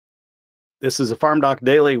This is a FarmDoc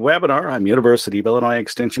Daily webinar. I'm University of Illinois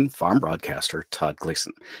Extension farm broadcaster Todd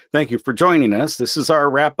Gleason. Thank you for joining us. This is our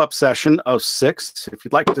wrap-up session of 6. If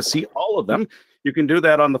you'd like to see all of them, you can do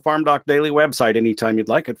that on the FarmDoc Daily website anytime you'd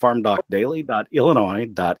like at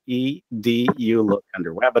farmdocdaily.illinois.edu. Look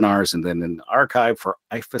under webinars, and then in the archive for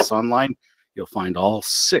IFES Online, you'll find all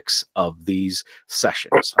 6 of these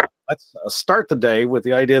sessions. Let's start the day with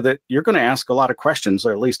the idea that you're going to ask a lot of questions,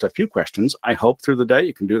 or at least a few questions. I hope through the day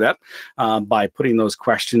you can do that by putting those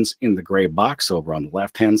questions in the gray box over on the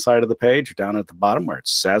left-hand side of the page, down at the bottom where it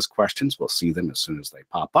says questions. We'll see them as soon as they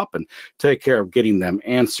pop up and take care of getting them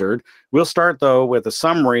answered. We'll start, though, with a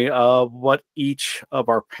summary of what each of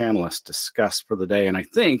our panelists discussed for the day. And I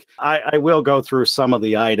think I will go through some of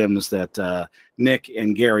the items that Nick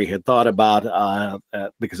and Gary had thought about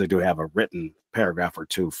because I do have a written paragraph or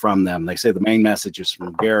two from them. They say the main messages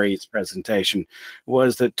from Gary's presentation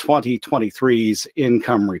was that 2023's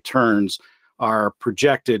income returns are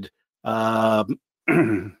projected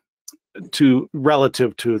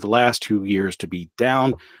relative to the last 2 years to be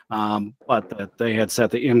down, but that they had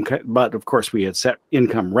set the income. But of course, we had set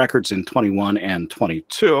income records in 21 and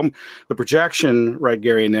 22. The projection, right,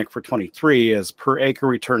 Gary and Nick, for 23 is per acre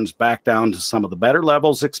returns back down to some of the better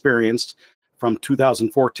levels experienced from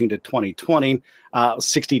 2014 to 2020,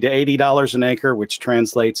 $60 to $80 an acre, which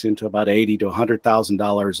translates into about $80,000 to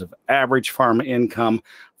 $100,000 of average farm income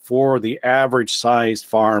for the average sized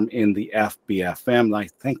farm in the FBFM. I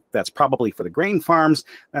think that's probably for the grain farms.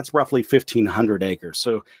 That's roughly 1,500 acres.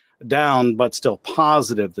 So down, but still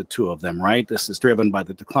positive, the two of them, right? This is driven by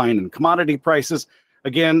the decline in commodity prices.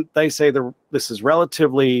 Again, they say this is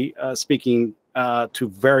relatively speaking to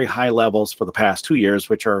very high levels for the past 2 years,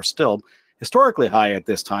 which are still historically high at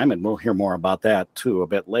this time, and we'll hear more about that too a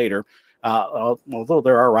bit later. Although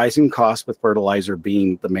there are rising costs, with fertilizer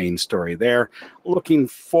being the main story there. Looking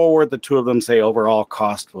forward, the two of them say overall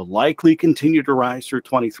cost will likely continue to rise through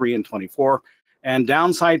 23 and 24, and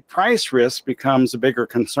downside price risk becomes a bigger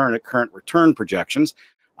concern at current return projections.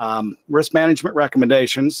 Risk management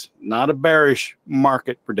recommendations, not a bearish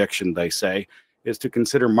market prediction, they say, is to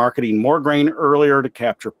consider marketing more grain earlier to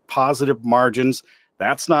capture positive margins.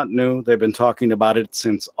 That's not new. They've been talking about it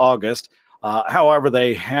since August. However,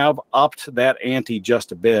 they have upped that ante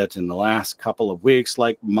just a bit in the last couple of weeks,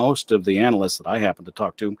 like most of the analysts that I happen to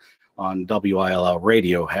talk to on WILL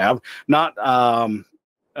radio have.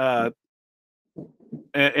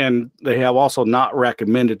 And they have also not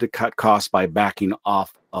recommended to cut costs by backing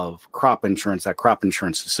off of crop insurance. That crop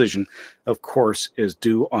insurance decision, of course, is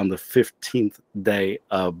due on the 15th day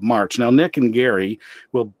of March. Now, Nick and Gary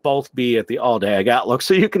will both be at the All-Day Ag Outlook,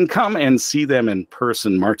 so you can come and see them in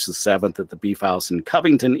person March the 7th at the Beef House in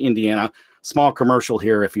Covington, Indiana. Small commercial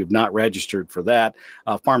here if you've not registered for that.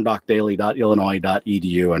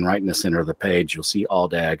 farmdocdaily.illinois.edu, and right in the center of the page, you'll see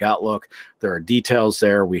All-Day Ag Outlook. There are details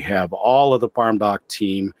there. We have all of the FarmDoc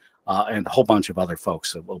team and a whole bunch of other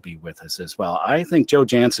folks that will be with us as well. I think Joe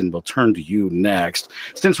Janzen will turn to you next.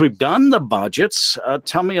 Since we've done the budgets,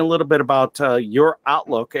 tell me a little bit about your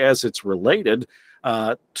outlook as it's related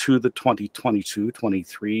to the 2022,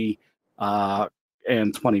 23, and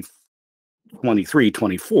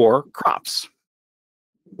 23-24 crops.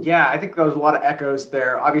 Yeah, I think there was a lot of echoes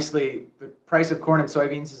there. Obviously, the price of corn and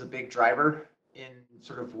soybeans is a big driver in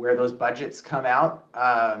sort of where those budgets come out.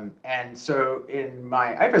 And so in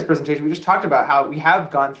my IFES presentation, we just talked about how we have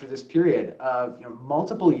gone through this period of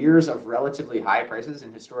multiple years of relatively high prices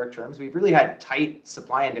in historic terms. We've really had tight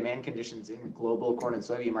supply and demand conditions in global corn and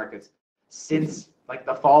soybean markets since like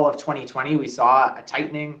the fall of 2020. We saw a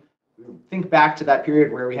tightening. Think back to that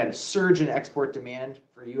period where we had a surge in export demand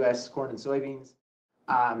for U.S. corn and soybeans.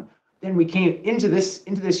 Then we came into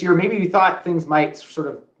this year. Maybe we thought things might sort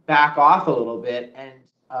of back off a little bit, and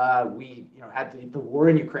we had the war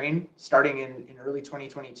in Ukraine starting in early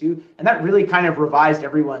 2022, and that really kind of revised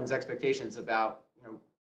everyone's expectations about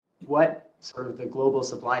what sort of the global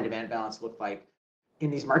supply and demand balance looked like in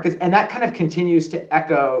these markets, and that kind of continues to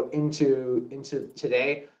echo into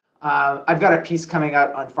today. I've got a piece coming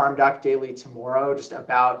out on FarmDoc Daily tomorrow just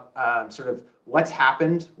about sort of what's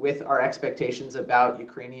happened with our expectations about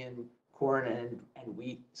Ukrainian corn and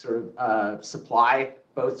wheat sort of supply,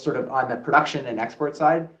 both sort of on the production and export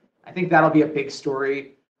side. I think that'll be a big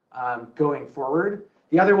story going forward.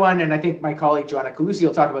 The other one, and I think my colleague Joanna Calusi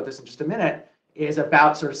will talk about this in just a minute, is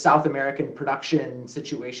about sort of South American production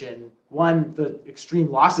situation. One, the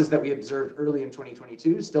extreme losses that we observed early in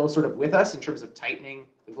 2022 still sort of with us in terms of tightening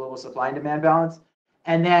the global supply and demand balance.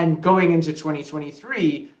 And then going into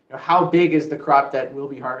 2023, how big is the crop that will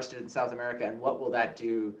be harvested in South America, and what will that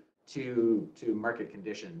do to market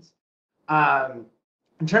conditions?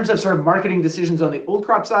 In terms of sort of marketing decisions on the old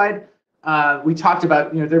crop side, we talked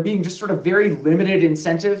about, there being just sort of very limited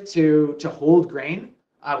incentive to hold grain.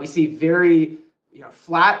 We see very,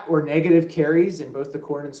 flat or negative carries in both the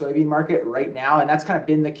corn and soybean market right now, and that's kind of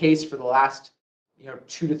been the case for the last,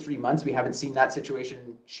 2 to 3 months. We haven't seen that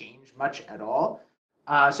situation change much at all.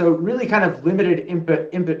 So really kind of limited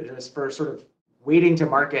impetus for sort of waiting to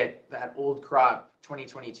market that old crop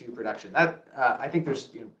 2022 production. That I think there's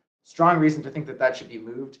strong reason to think that should be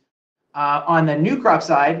moved. On the new crop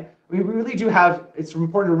side, we really do have, it's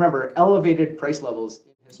important to remember, elevated price levels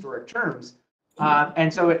in historic terms.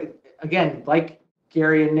 And so, again, like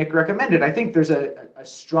Gary and Nick recommended, I think there's a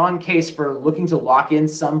strong case for looking to lock in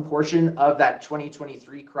some portion of that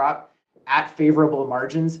 2023 crop at favorable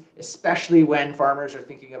margins, especially when farmers are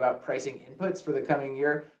thinking about pricing inputs for the coming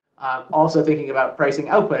year, also thinking about pricing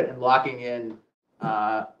output and locking in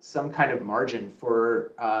some kind of margin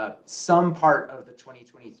for some part of the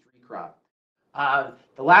 2023 crop.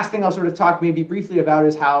 The last thing I'll sort of talk maybe briefly about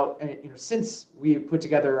is how, since we put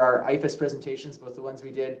together our IFES presentations, both the ones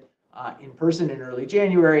we did in person in early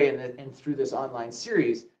January and through this online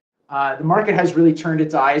series, the market has really turned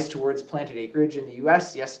its eyes towards planted acreage in the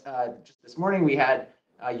U.S. Yes, just this morning we had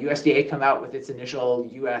USDA come out with its initial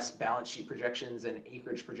U.S. balance sheet projections and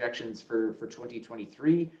acreage projections for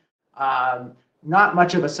 2023. Not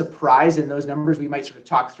much of a surprise in those numbers. We might sort of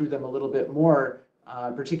talk through them a little bit more,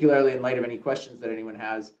 particularly in light of any questions that anyone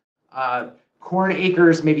has. Corn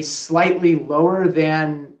acres may be slightly lower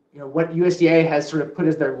than what USDA has sort of put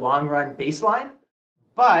as their long-run baseline,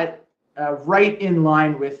 but right in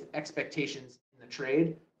line with expectations in the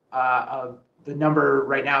trade. The number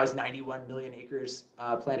right now is 91 million acres,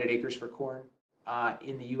 planted acres for corn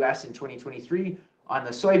in the U.S. in 2023. On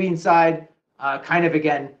the soybean side, kind of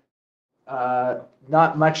again,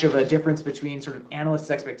 not much of a difference between sort of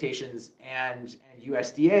analysts' expectations and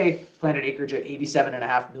USDA. Planted acreage at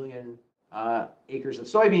 87.5 million acres of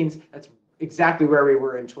soybeans. That's exactly where we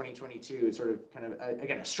were in 2022. Sort of kind of,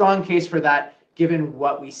 again, a strong case for that, given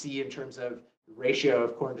what we see in terms of ratio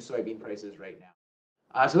of corn to soybean prices right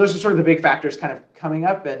now. So those are sort of the big factors kind of coming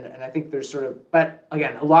up, and I think there's sort of, but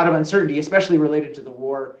again, a lot of uncertainty, especially related to the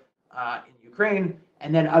war in Ukraine,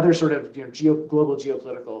 and then other sort of global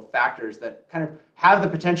geopolitical factors that kind of have the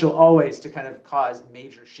potential always to kind of cause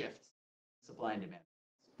major shifts in supply and demand.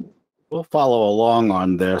 We'll follow along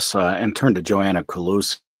on this and turn to Joanna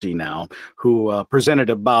Colucci now, who presented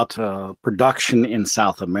about production in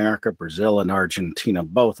South America, Brazil and Argentina,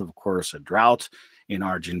 both, of course, a drought in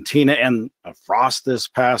Argentina and a frost this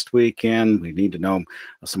past weekend. We need to know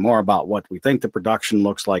some more about what we think the production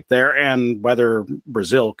looks like there and whether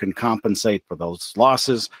Brazil can compensate for those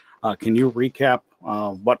losses. Can you recap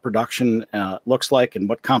what production looks like and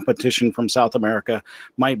what competition from South America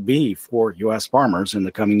might be for U.S. farmers in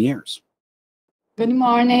the coming years? Good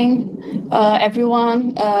morning,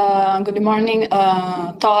 everyone. Good morning,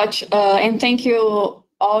 Todd, and thank you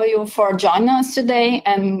all you for joining us today.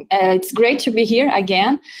 And it's great to be here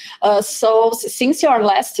again. So since your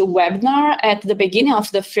last webinar at the beginning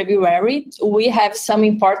of the February, we have some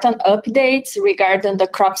important updates regarding the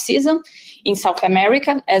crop season in South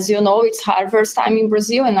America. As you know, it's harvest time in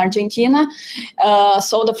Brazil and Argentina.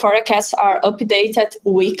 So the forecasts are updated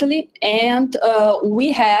weekly. And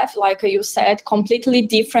we have, like you said, completely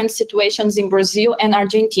different situations in Brazil and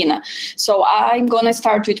Argentina. So I'm going to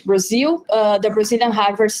start with Brazil. The Brazilian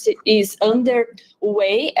harvest is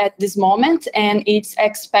underway at this moment, and it's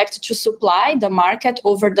expected to supply the market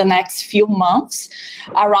over the next few months.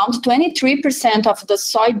 Around 23% of the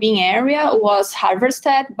soybean area was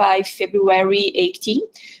harvested by February 18,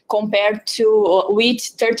 compared to with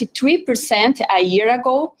 33% a year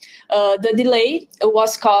ago. The delay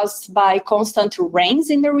was caused by constant rains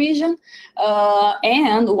in the region.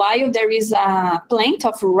 And while there is a plenty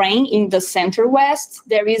of rain in the center-west,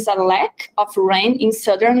 there is a lack of rain in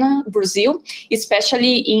southern Brazil,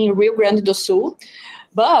 especially in Rio Grande do Sul.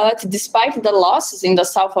 But despite the losses in the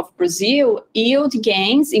south of Brazil, yield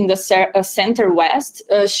gains in the center-west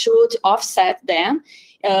should offset them.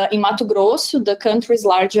 In Mato Grosso, the country's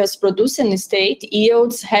largest producing state,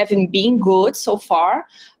 yields having been good so far,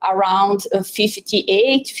 around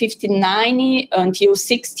 58, 59 until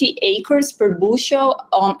 60 acres per bushel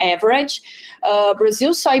on average.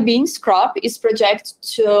 Brazil's soybeans crop is projected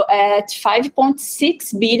to at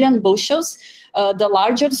 5.6 billion bushels, the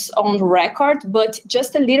largest on record, but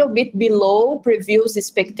just a little bit below previous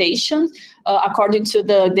expectations, according to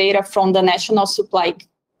the data from the National Supply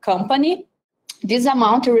Company. This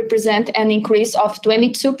amount represents an increase of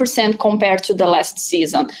 22% compared to the last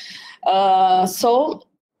season. So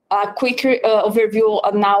a quick overview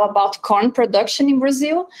now about corn production in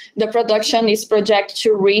Brazil. The production is projected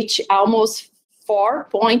to reach almost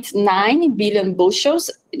 4.9 billion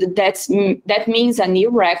bushels. That means a new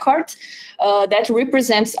record. That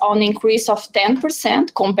represents an increase of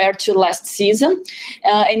 10% compared to last season.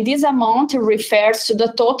 And this amount refers to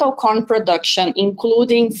the total corn production,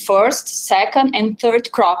 including first, second, and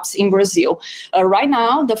third crops in Brazil. Right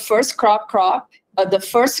now, the first corn crop,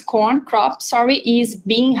 is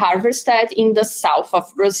being harvested in the south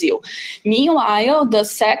of Brazil. Meanwhile, the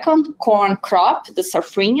second corn crop, the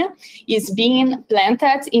safrinha, is being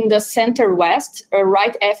planted in the center-west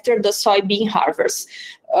right after the soybean harvest.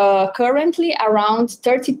 Currently, around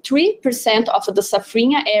 33% of the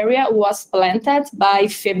safrinha area was planted by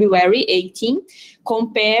February 18,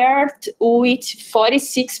 compared with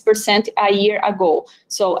 46% a year ago.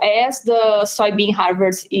 So as the soybean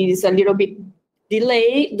harvest is a little bit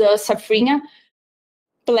delayed, the safrinha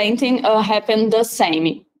planting happened the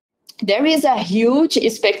same. There is a huge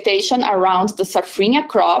expectation around the safrinha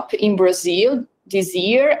crop in Brazil this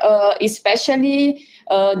year, especially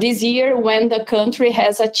this year when the country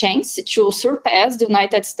has a chance to surpass the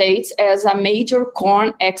United States as a major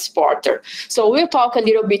corn exporter. So we'll talk a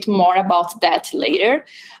little bit more about that later.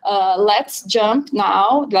 Let's jump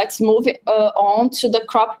now. Let's move on to the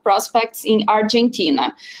crop prospects in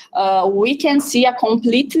Argentina. We can see a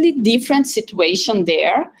completely different situation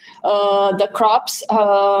there. The crops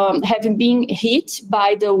have been hit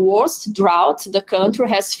by the worst drought the country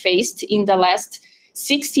has faced in the last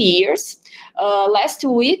 60 years. Last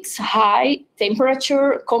week's high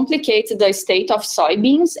temperature complicated the state of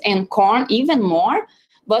soybeans and corn even more,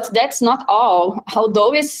 but that's not all.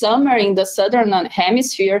 Although it's summer in the southern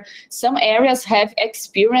hemisphere, some areas have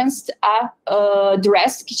experienced a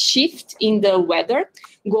drastic shift in the weather,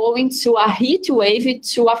 going to a heat wave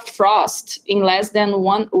to a frost in less than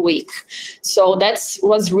 1 week. So that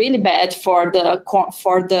was really bad for the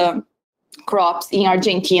crops in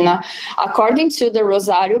Argentina. According to the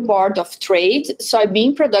Rosario Board of Trade,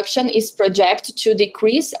 soybean production is projected to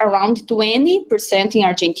decrease around 20% in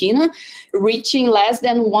Argentina, reaching less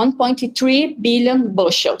than 1.3 billion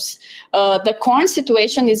bushels. The corn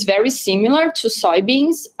situation is very similar to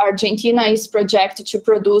soybeans. Argentina is projected to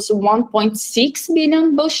produce 1.6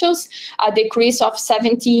 billion bushels, a decrease of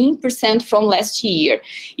 17% from last year.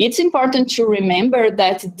 It's important to remember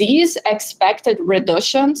that these expected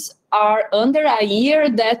reductions are under a year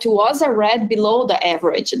that was already below the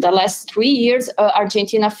average. The last 3 years,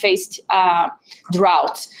 Argentina faced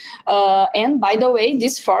drought. And by the way,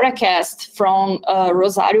 this forecast from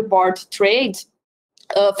Rosario Board Trade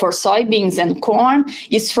for soybeans and corn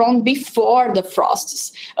is from before the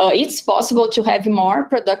frosts. It's possible to have more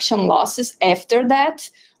production losses after that,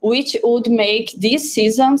 which would make this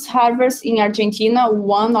season's harvest in Argentina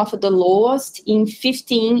one of the lowest in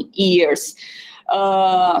 15 years.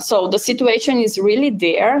 So the situation is really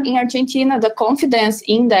there in Argentina. The confidence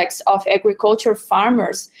index of agriculture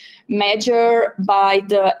farmers measured by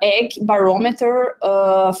the Ag Barometer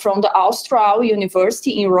from the Austral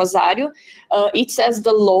University in Rosario, it says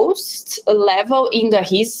the lowest level in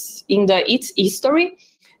its history.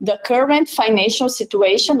 The current financial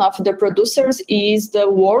situation of the producers is the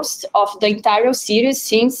worst of the entire series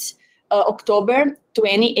since October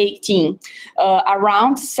 2018.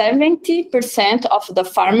 Around 70% of the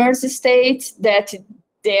farmers state that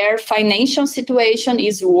their financial situation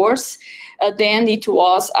is worse than it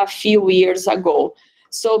was a few years ago.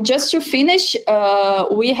 So just to finish,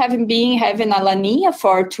 we have been having a La Niña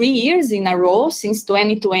for 3 years in a row since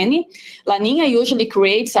 2020. La Niña usually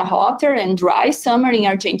creates a hotter and dry summer in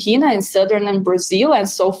Argentina and southern Brazil, and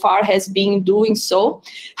so far has been doing so.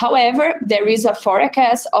 However, there is a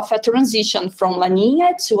forecast of a transition from La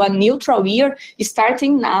Niña to a neutral year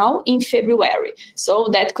starting now in February. So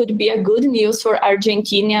that could be a good news for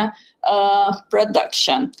Argentina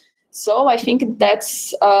production. So I think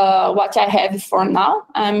that's what I have for now.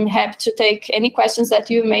 I'm happy to take any questions that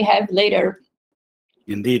you may have later.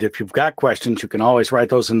 Indeed, if you've got questions, you can always write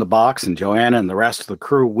those in the box, and Joanna and the rest of the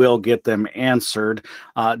crew will get them answered.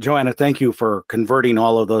 Joanna, thank you for converting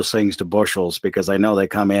all of those things to bushels, because I know they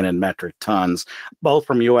come in metric tons, both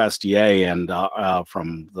from USDA and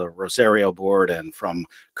from the Rosario board and from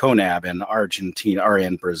CONAB in Argentina or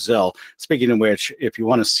in Brazil. Speaking of which, if you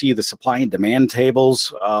want to see the supply and demand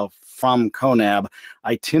tables from CONAB,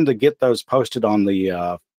 I tend to get those posted on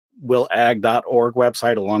the willag.org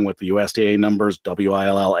website, along with the USDA numbers,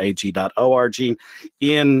 willag.org,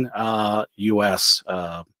 in U.S.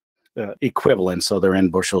 Equivalent. So they're in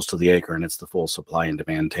bushels to the acre, and it's the full supply and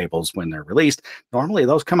demand tables when they're released. Normally,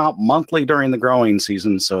 those come out monthly during the growing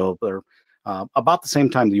season, so they're about the same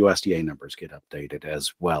time the USDA numbers get updated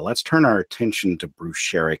as well. Let's turn our attention to Bruce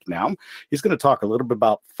Sherrick now. He's going to talk a little bit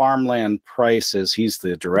about farmland prices. He's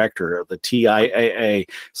the director of the TIAA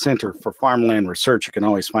Center for Farmland Research. You can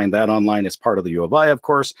always find that online as part of the U of I, of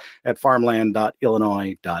course, at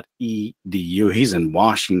farmland.illinois.edu. He's in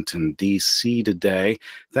Washington, D.C. today.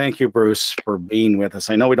 Thank you, Bruce, for being with us.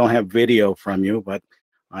 I know we don't have video from you, but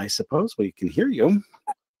I suppose we can hear you.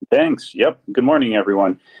 Thanks. Yep. Good morning,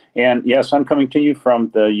 everyone. And yes, I'm coming to you from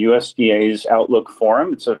the USDA's Outlook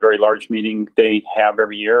Forum. It's a very large meeting they have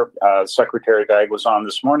every year. Secretary Gag was on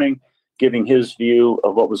this morning giving his view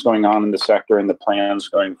of what was going on in the sector and the plans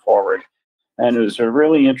going forward. And it was a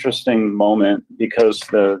really interesting moment because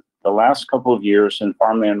the last couple of years in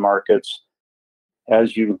farmland markets,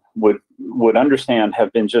 as you would understand,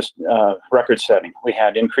 have been just record-setting. We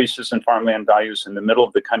had increases in farmland values in the middle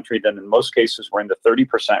of the country that in most cases were in the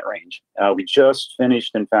 30% range. We just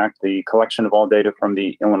finished, in fact, the collection of all data from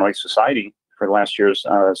the Illinois Society for last year's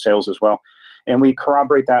sales as well. And we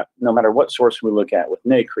corroborate that no matter what source we look at, with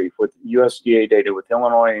NACREEF, with USDA data, with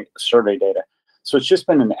Illinois survey data. So it's just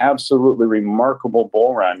been an absolutely remarkable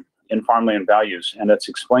bull run in farmland values. And it's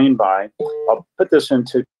explained by, I'll put this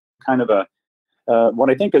into kind of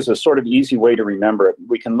what I think is a sort of easy way to remember it.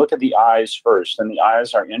 We can look at the I's first, and the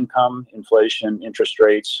I's are income, inflation, interest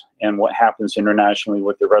rates, and what happens internationally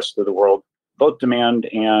with the rest of the world, both demand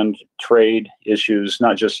and trade issues,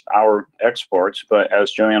 not just our exports, but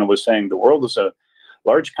as Joanna was saying, the world is a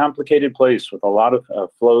large, complicated place with a lot of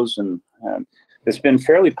flows, and it's been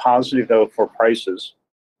fairly positive, though, for prices.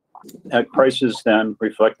 Prices then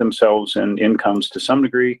reflect themselves in incomes to some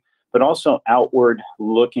degree, but also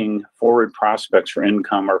outward-looking forward prospects for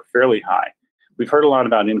income are fairly high. We've heard a lot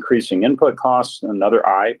about increasing input costs, another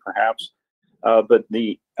I, perhaps, but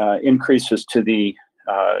the increases to the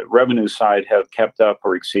revenue side have kept up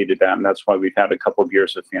or exceeded that, and that's why we've had a couple of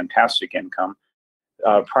years of fantastic income.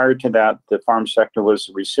 Prior to that, the farm sector was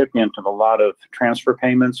the recipient of a lot of transfer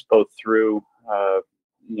payments, both through, a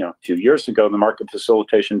few years ago, the market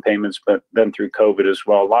facilitation payments, but then through COVID as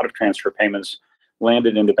well. A lot of transfer payments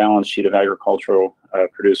landed in the balance sheet of agricultural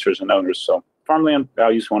producers and owners. So farmland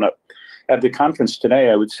values went up. At the conference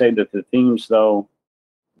today, I would say that the themes, though,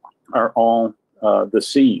 are all the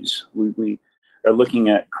C's. We are looking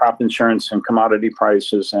at crop insurance and commodity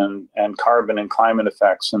prices and carbon and climate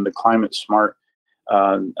effects and the climate smart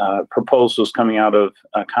proposals coming out of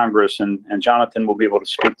Congress. And Jonathan will be able to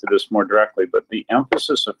speak to this more directly. But the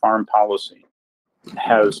emphasis of farm policy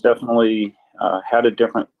has definitely had a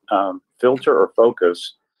different filter or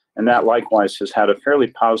focus, and that likewise has had a fairly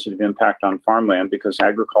positive impact on farmland because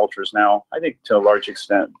agriculture is now, I think, to a large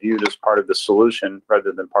extent viewed as part of the solution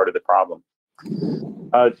rather than part of the problem.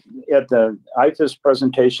 At the IFES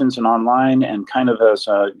presentations and online, and kind of as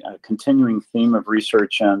a continuing theme of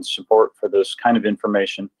research and support for this kind of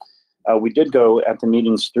information, we did go at the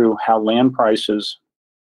meetings through how land prices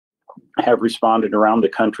have responded around the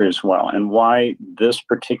country as well, and why this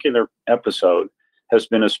particular episode has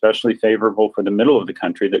been especially favorable for the middle of the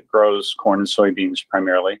country that grows corn and soybeans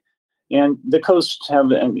primarily. And the coasts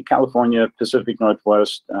have, in California, Pacific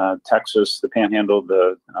Northwest, Texas, the Panhandle,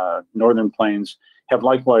 the Northern Plains, have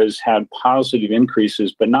likewise had positive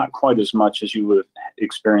increases, but not quite as much as you would have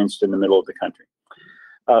experienced in the middle of the country.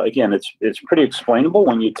 Again, it's pretty explainable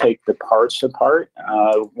when you take the parts apart.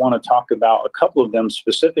 I want to talk about a couple of them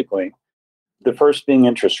specifically. The first being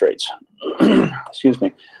interest rates. Excuse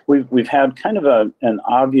me. We've had kind of an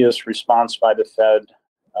obvious response by the Fed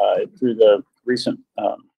through the recent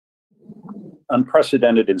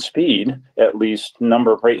unprecedented in speed, at least,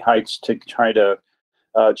 number of rate hikes to try to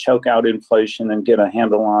choke out inflation and get a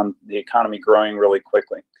handle on the economy growing really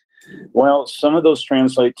quickly. Well, some of those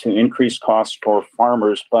translate to increased costs for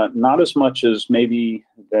farmers, but not as much as maybe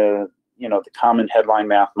the common headline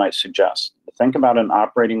math might suggest. Think about an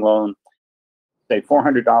operating loan, say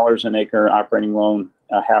 $400 an acre operating loan,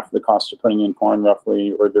 half the cost of putting in corn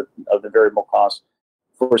roughly, or of the variable cost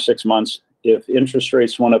for 6 months. If interest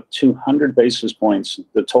rates went up 200 basis points,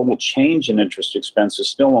 the total change in interest expense is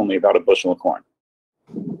still only about a bushel of corn.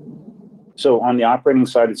 So on the operating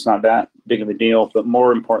side, it's not that big of a deal, but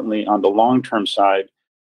more importantly, on the long-term side,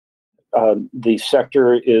 the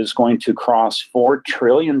sector is going to cross $4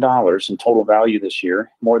 trillion in total value this year.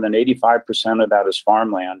 More than 85% of that is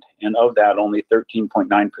farmland, and of that, only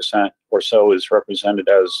 13.9% or so is represented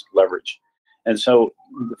as leverage. And so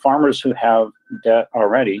the farmers who have debt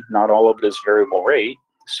already, not all of it is variable rate,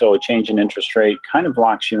 so a change in interest rate kind of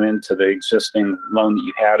locks you into the existing loan that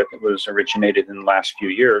you had if it was originated in the last few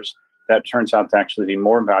years. That turns out to actually be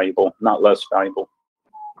more valuable, not less valuable,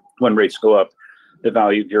 when rates go up. the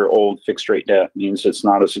value of your old fixed rate debt means it's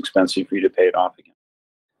not as expensive for you to pay it off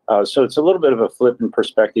again. So it's a little bit of a flip in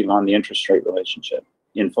perspective on the interest rate relationship.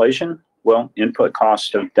 Inflation, well, input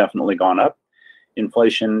costs have definitely gone up.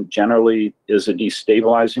 Inflation generally is a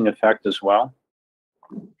destabilizing effect as well.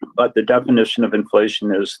 But the definition of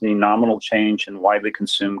inflation is the nominal change in widely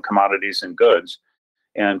consumed commodities and goods.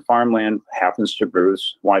 And farmland happens to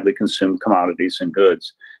produce widely consumed commodities and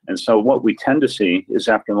goods. And so what we tend to see is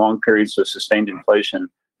after long periods of sustained inflation,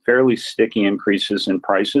 fairly sticky increases in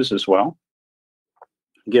prices as well.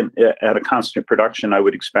 Again, at a constant production, I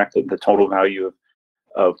would expect that the total value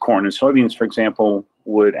of corn and soybeans, for example,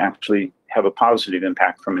 would actually have a positive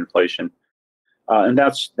impact from inflation. And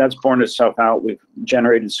that's borne itself out. We've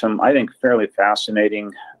generated some, I think, fairly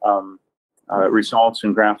fascinating results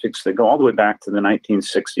and graphics that go all the way back to the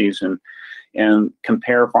 1960s and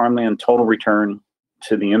compare farmland total return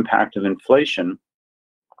to the impact of inflation.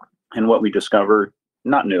 And what we discover,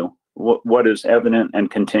 not new, what is evident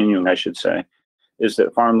and continuing, I should say, is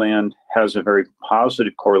that farmland has a very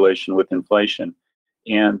positive correlation with inflation,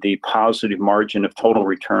 and the positive margin of total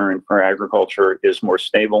return for agriculture is more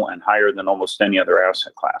stable and higher than almost any other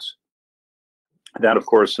asset class. That, of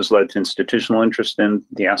course, has led to institutional interest in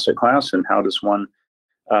the asset class and how does one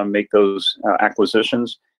make those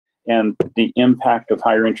acquisitions. And the impact of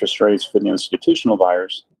higher interest rates for the institutional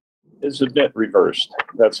buyers is a bit reversed.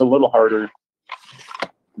 That's a little harder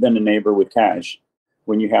than a neighbor with cash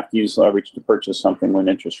when you have to use leverage to purchase something when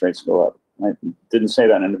interest rates go up. I didn't say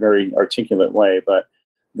that in a very articulate way, but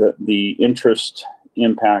the interest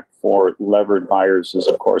impact for levered buyers is,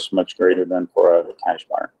 of course, much greater than for a cash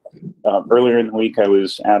buyer. Earlier in the week, I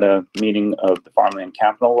was at a meeting of the Farmland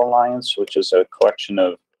Capital Alliance, which is a collection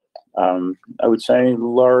of, I would say,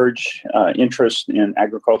 large interest in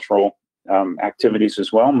agricultural activities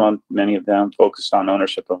as well, many of them focused on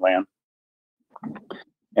ownership of land.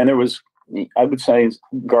 And there was, I would say,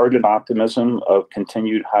 guarded optimism of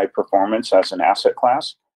continued high performance as an asset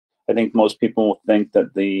class. I think most people think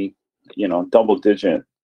that the double-digit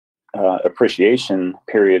appreciation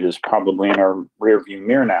period is probably in our rearview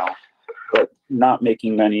mirror now, but not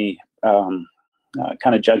making many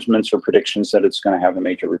kind of judgments or predictions that it's going to have a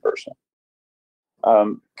major reversal.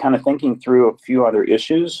 Kind of thinking through a few other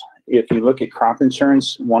issues. If you look at crop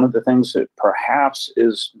insurance, one of the things that perhaps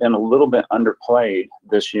has been a little bit underplayed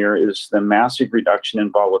this year is the massive reduction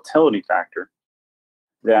in volatility factor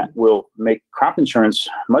that will make crop insurance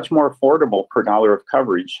much more affordable per dollar of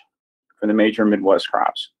coverage for the major Midwest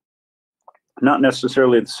crops. Not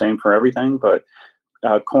necessarily the same for everything, but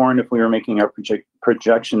corn, if we were making our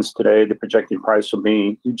projections today, the projected price will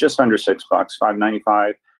be just under $6,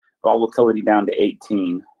 $5.95, volatility down to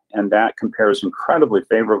 18. And that compares incredibly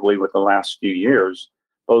favorably with the last few years,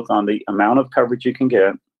 both on the amount of coverage you can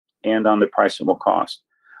get and on the price it will cost.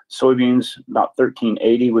 Soybeans, about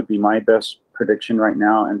 $13.80 would be my best prediction right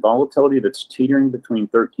now, and volatility that's teetering between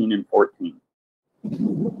 13 and 14.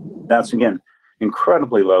 That's, again,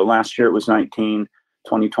 incredibly low. Last year it was 19,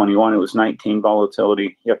 2021 it was 19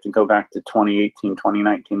 volatility. You have to go back to 2018,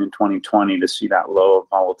 2019, and 2020 to see that low of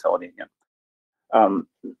volatility again.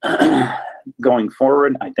 Going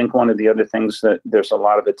forward, I think one of the other things that there's a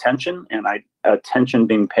lot of attention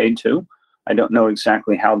being paid to. I don't know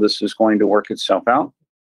exactly how this is going to work itself out,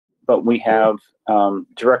 but we have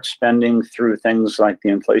direct spending through things like the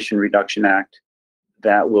Inflation Reduction Act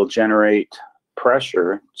that will generate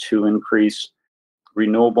pressure to increase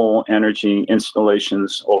renewable energy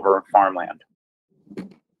installations over farmland.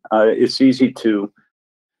 It's easy to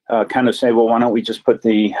kind of say, well, why don't we just put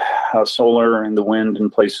the solar and the wind in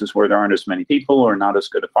places where there aren't as many people or not as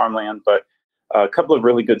good a farmland? But a couple of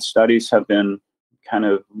really good studies have been kind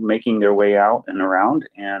of making their way out and around.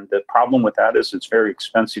 And the problem with that is it's very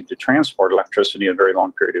expensive to transport electricity a very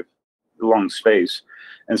long period of long space.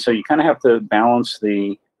 And so you kind of have to balance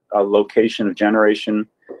the location of generation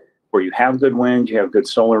where you have good wind, you have good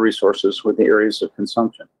solar resources with the areas of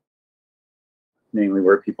consumption, namely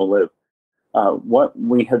where people live. What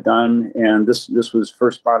we have done, and this was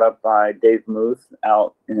first brought up by Dave Muth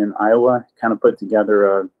out in Iowa, kind of put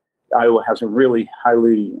together Iowa has a really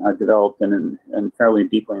highly developed and fairly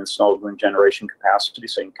deeply installed wind generation capacity,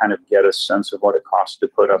 so you can kind of get a sense of what it costs to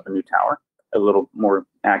put up a new tower a little more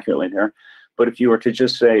accurately there. But if you were to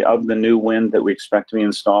just say of the new wind that we expect to be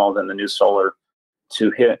installed and the new solar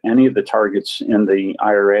to hit any of the targets in the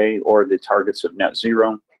IRA or the targets of net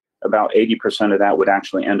zero, about 80% of that would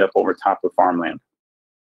actually end up over top of farmland.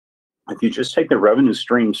 If you just take the revenue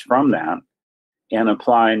streams from that and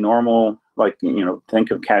apply normal, like,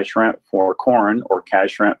 think of cash rent for corn or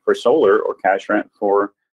cash rent for solar or cash rent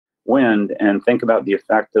for wind, and think about the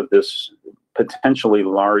effect of this potentially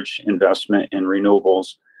large investment in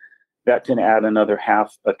renewables, that can add another $500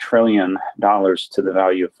 billion to the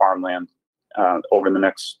value of farmland over the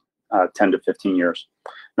next 10 to 15 years.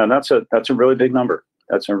 Now, that's a really big number.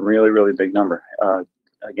 That's a really, really big number.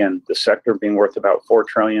 Again, the sector being worth about $4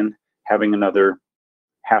 trillion, having another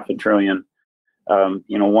 $500 billion,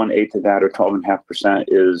 1/8 of that, or 12.5%,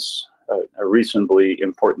 is a reasonably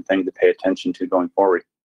important thing to pay attention to going forward.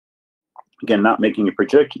 Again, not making a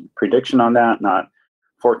prediction on that, not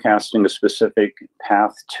forecasting a specific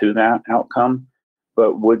path to that outcome,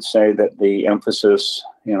 but would say that the emphasis,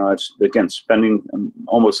 it's, again, spending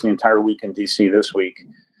almost the entire week in DC this week,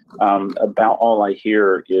 about all I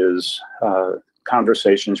hear is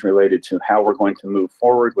conversations related to how we're going to move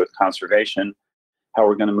forward with conservation, how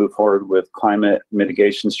we're going to move forward with climate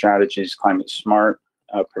mitigation strategies, climate smart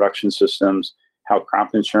production systems, how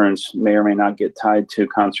crop insurance may or may not get tied to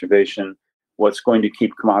conservation, what's going to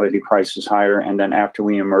keep commodity prices higher, and then after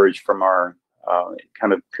we emerge from our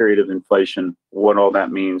kind of period of inflation, what all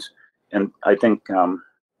that means. And I think we're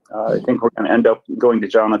going to end up going to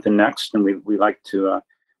Jonathan next, and we like to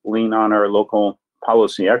lean on our local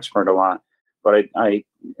policy expert a lot. But I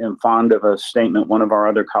am fond of a statement one of our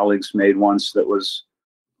other colleagues made once that was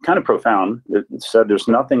kind of profound. It said, "There's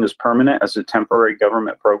nothing as permanent as a temporary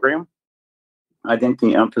government program." I think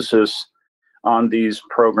the emphasis on these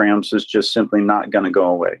programs is just simply not going to go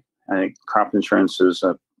away. I think crop insurance is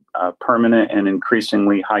a permanent and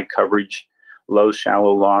increasingly high coverage, low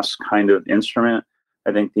shallow loss kind of instrument.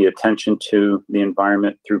 I think the attention to the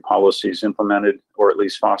environment through policies implemented or at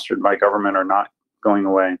least fostered by government are not going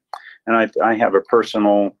away. And I have a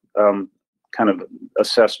personal kind of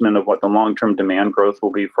assessment of what the long-term demand growth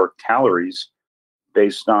will be for calories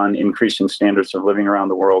based on increasing standards of living around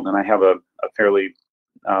the world. And I have a fairly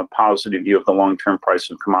positive view of the long-term price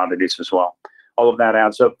of commodities as well. All of that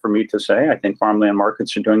adds up for me to say I think farmland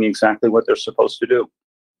markets are doing exactly what they're supposed to do: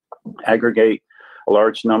 aggregate a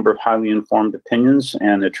large number of highly informed opinions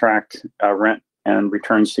and attract rent and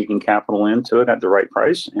return-seeking capital into it at the right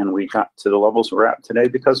price. And we got to the levels we're at today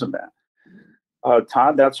because of that.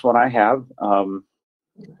 Todd, that's what I have.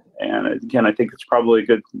 And again, I think it's probably a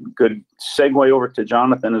good segue over to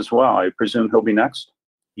Jonathan as well. I presume he'll be next.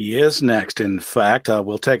 He is next. In fact,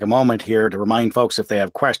 we'll take a moment here to remind folks, if they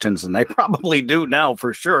have questions, and they probably do now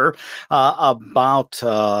for sure, about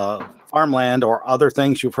farmland or other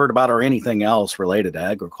things you've heard about or anything else related to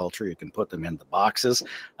agriculture. You can put them in the boxes,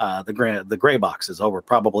 the gray boxes over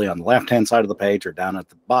probably on the left-hand side of the page or down at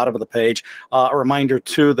the bottom of the page. A reminder,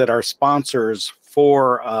 too, that our sponsors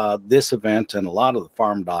for this event and a lot of the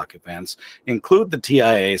FarmDoc events include the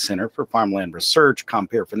TIA Center for Farmland Research,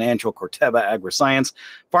 Compere Financial, Corteva AgriScience,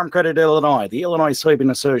 Farm Credit Illinois, the Illinois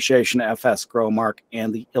Soybean Association, FS Growmark,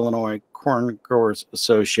 and the Illinois Corn Growers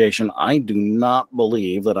Association. I do not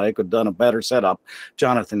believe that I could have done a better setup,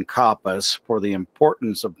 Jonathan Coppess, for the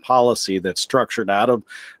importance of policy that's structured out of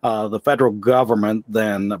the federal government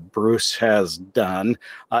than Bruce has done,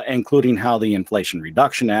 including how the Inflation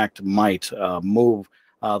Reduction Act might move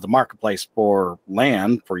the marketplace for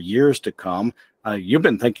land for years to come. You've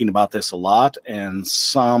been thinking about this a lot, and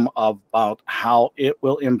some about how it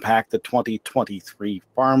will impact the 2023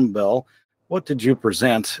 Farm Bill. What did you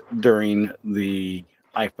present during the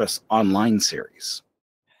IFES online series?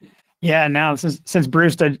 Yeah, now since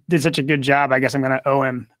Bruce did such a good job, I guess I'm going to owe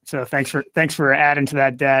him. So thanks for adding to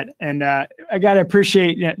that debt. And I got to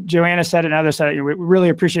appreciate, Joanna said it and others said it, we really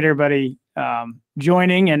appreciate everybody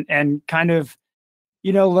joining and kind of,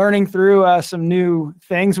 learning through some new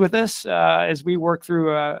things with us as we work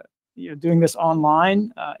through doing this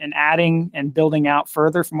online and adding and building out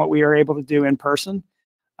further from what we are able to do in person.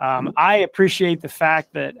 I appreciate the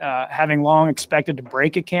fact that having long expected to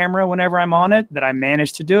break a camera whenever I'm on it, that I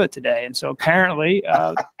managed to do it today. And so apparently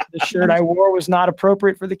the shirt I wore was not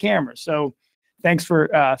appropriate for the camera. So thanks for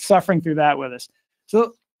suffering through that with us.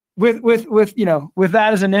 So with that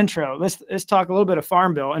as an intro, let's talk a little bit of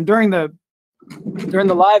Farm Bill. And during the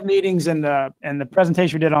live meetings and the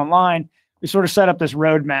presentation we did online, we sort of set up this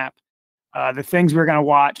roadmap, the things we're going to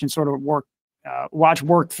watch and sort of work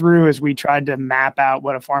through as we tried to map out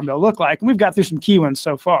what a Farm Bill looked like. And we've got through some key ones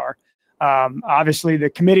so far. Obviously,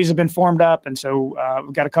 the committees have been formed up. And so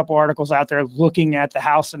we've got a couple articles out there looking at the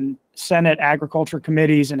House and Senate agriculture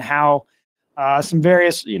committees and how some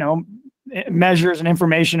various, measures and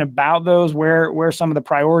information about those, where some of the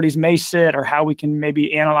priorities may sit or how we can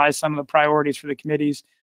maybe analyze some of the priorities for the committees.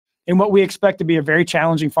 In what we expect to be a very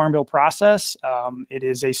challenging Farm Bill process. It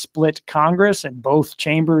is a split Congress, and both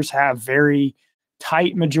chambers have very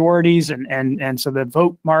tight majorities, and so the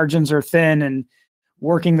vote margins are thin. And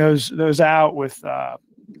working those out with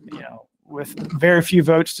with very few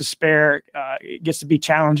votes to spare, it gets to be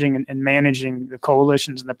challenging in managing the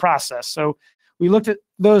coalitions in the process. So we looked at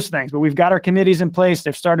those things, but we've got our committees in place.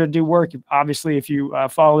 They've started to do work. Obviously, if you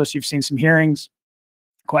follow this, you've seen some hearings,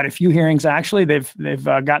 quite a few hearings actually. They've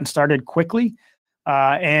gotten started quickly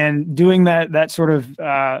and doing that sort of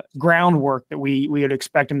groundwork that we would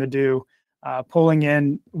expect them to do, pulling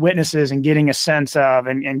in witnesses and getting a sense of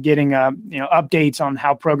and getting updates on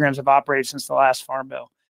how programs have operated since the last Farm Bill.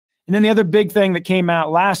 And then the other big thing that came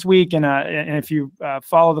out last week, and if you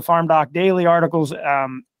follow the FarmDoc daily articles,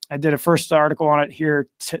 I did a first article on it here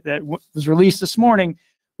that was released this morning,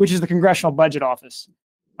 which is the Congressional Budget Office.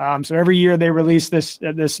 So every year they release this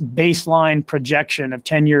baseline projection of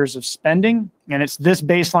 10 years of spending, and it's this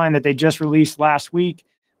baseline that they just released last week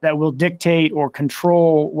that will dictate or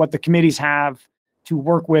control what the committees have to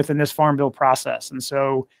work with in this Farm Bill process. And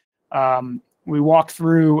so we walk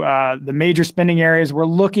through the major spending areas we're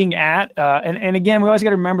looking at. And again, we always got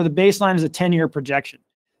to remember the baseline is a 10-year projection.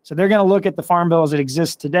 So they're going to look at the Farm Bill as it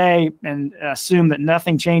exists today and assume that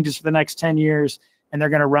nothing changes for the next 10 years, and they're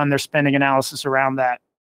going to run their spending analysis around that.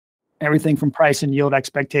 Everything from price and yield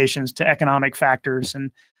expectations to economic factors and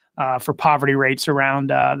for poverty rates around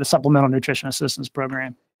the Supplemental Nutrition Assistance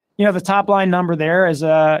Program. The top line number there is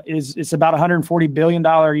it's about $140 billion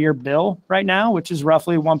a year bill right now, which is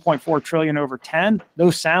roughly 1.4 trillion over 10.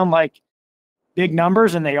 Those sound like big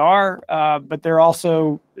numbers, and they are, but they're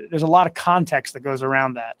also, there's a lot of context that goes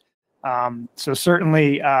around that. So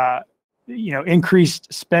certainly,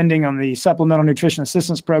 increased spending on the Supplemental Nutrition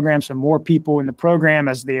Assistance Program, so more people in the program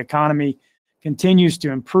as the economy continues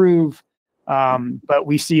to improve. But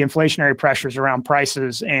we see inflationary pressures around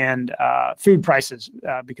prices and food prices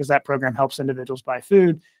because that program helps individuals buy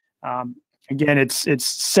food. Again, it's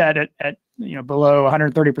set at below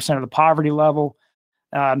 130% of the poverty level.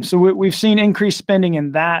 So we've seen increased spending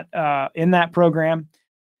in that program.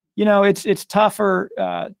 It's tougher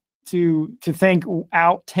to think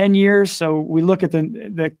out 10 years. So we look at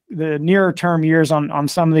the nearer term years on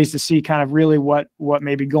some of these to see kind of really what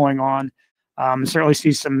may be going on. Certainly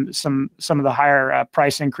see some of the higher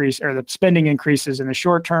price increase or the spending increases in the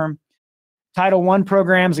short term. Title I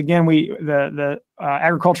programs, again, the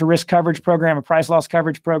agriculture risk coverage program, a price loss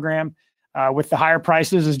coverage program, with the higher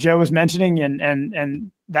prices, as Joe was mentioning,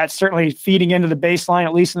 and that's certainly feeding into the baseline,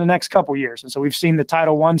 at least in the next couple of years. And so we've seen the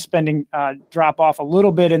Title I spending drop off a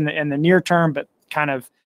little bit in the near term, but kind of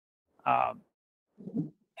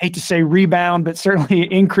hate to say rebound, but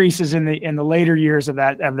certainly increases in the later years of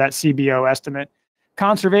that CBO estimate.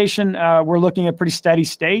 Conservation, we're looking at pretty steady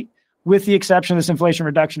state, with the exception of this Inflation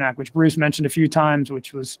Reduction Act, which Bruce mentioned a few times,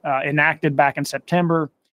 which was enacted back in September.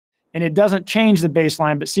 And it doesn't change the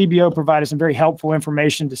baseline, but CBO provided some very helpful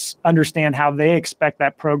information to understand how they expect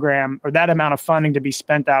that program or that amount of funding to be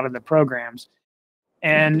spent out of the programs.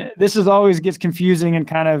 And this always gets confusing and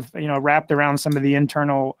kind of wrapped around some of the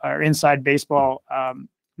internal or inside baseball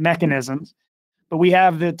mechanisms. But we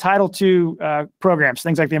have the Title II programs,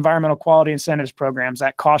 things like the Environmental Quality Incentives programs,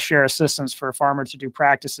 that cost share assistance for farmers to do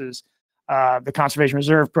practices, the Conservation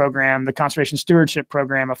Reserve Program, the Conservation Stewardship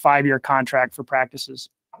Program, a 5-year contract for practices.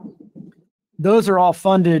 Those are all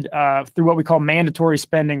funded through what we call mandatory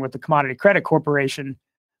spending with the Commodity Credit Corporation.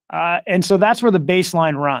 And so that's where the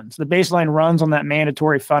baseline runs. The baseline runs on that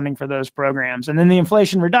mandatory funding for those programs. And then the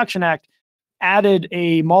Inflation Reduction Act added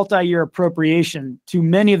a multi-year appropriation to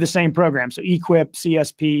many of the same programs. So EQIP,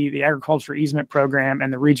 CSP, the Agriculture Easement Program,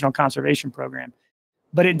 and the Regional Conservation Program.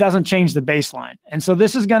 But it doesn't change the baseline. And so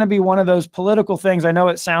this is going to be one of those political things. I know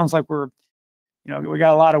it sounds like we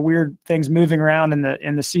got a lot of weird things moving around in the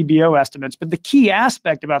CBO estimates, but the key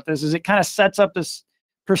aspect about this is it kind of sets up this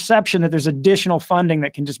perception that there's additional funding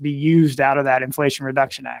that can just be used out of that Inflation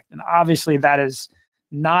Reduction Act. And obviously that is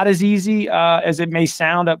not as easy as it may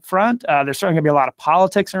sound up front. There's certainly going to be a lot of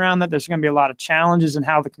politics around that. There's going to be a lot of challenges in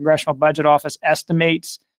how the Congressional Budget Office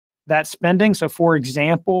estimates that spending. So for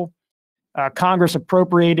example, Congress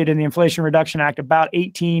appropriated in the Inflation Reduction Act about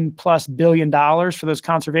 $18+ billion for those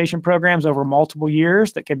conservation programs over multiple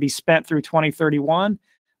years that could be spent through 2031.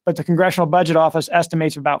 But the Congressional Budget Office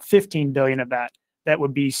estimates about $15 billion of that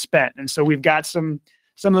would be spent. And so we've got some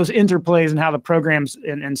of those interplays in how the programs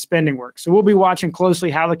and spending work. So we'll be watching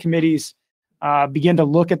closely how the committees begin to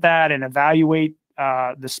look at that and evaluate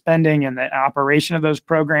the spending and the operation of those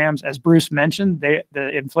programs. As Bruce mentioned,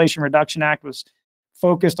 the Inflation Reduction Act was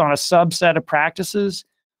focused on a subset of practices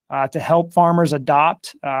to help farmers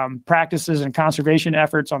adopt practices and conservation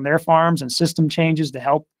efforts on their farms and system changes to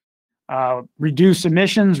help reduce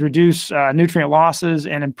emissions, reduce nutrient losses,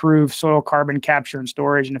 and improve soil carbon capture and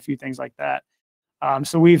storage and a few things like that.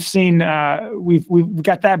 So we've seen, we've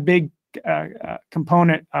got that big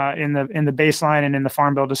component in the baseline and in the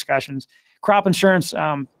Farm Bill discussions. Crop insurance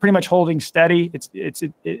pretty much holding steady.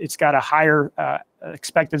 It's got a higher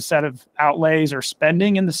expected set of outlays or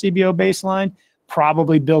spending in the CBO baseline,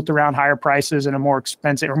 probably built around higher prices and a more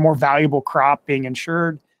expensive or more valuable crop being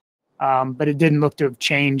insured. But it didn't look to have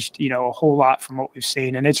changed, a whole lot from what we've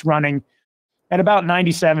seen, and it's running at about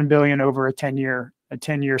 $97 billion over a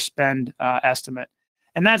 10-year spend estimate.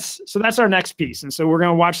 And that's our next piece. And so we're going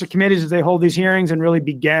to watch the committees as they hold these hearings and really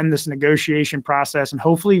begin this negotiation process and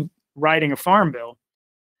hopefully writing a farm bill.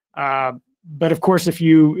 But of course, if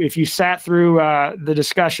you sat through the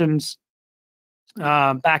discussions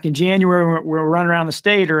back in January, we're running around the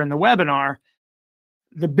state or in the webinar,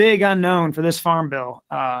 the big unknown for this farm bill,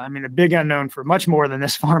 the big unknown for much more than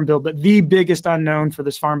this farm bill, but the biggest unknown for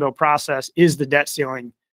this farm bill process is the debt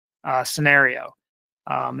ceiling scenario.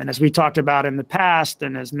 And as we talked about in the past,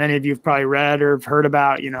 and as many of you have probably read or have heard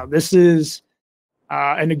about, this is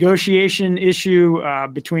a negotiation issue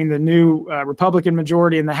between the new Republican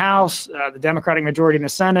majority in the House, the Democratic majority in the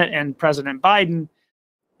Senate, and President Biden.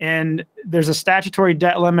 And there's a statutory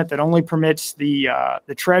debt limit that only permits the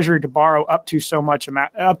Treasury to borrow up to so much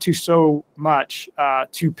to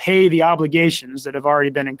pay the obligations that have already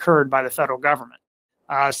been incurred by the federal government.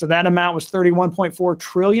 So that amount was $31.4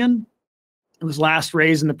 trillion. It was last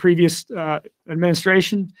raised in the previous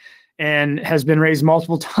administration and has been raised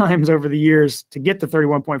multiple times over the years to get the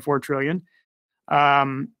 $31.4 trillion.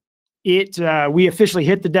 We officially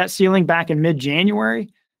hit the debt ceiling back in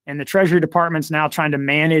mid-January, and the Treasury Department's now trying to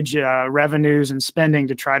manage revenues and spending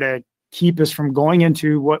to try to keep us from going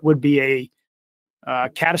into what would be a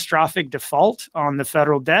catastrophic default on the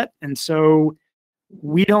federal debt. And so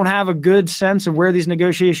we don't have a good sense of where these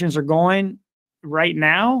negotiations are going right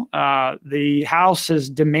now. The House has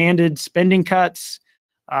demanded spending cuts.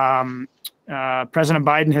 President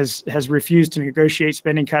Biden has refused to negotiate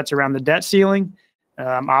spending cuts around the debt ceiling.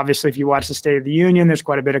 Obviously, if you watch the State of the Union, there's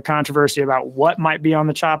quite a bit of controversy about what might be on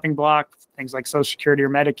the chopping block, things like Social Security or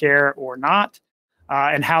Medicare or not,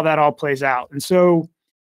 and how that all plays out. And so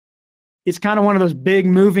it's kind of one of those big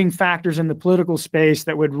moving factors in the political space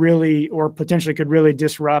that would really, or potentially could really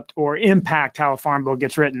disrupt or impact how a farm bill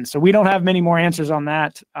gets written. So we don't have many more answers on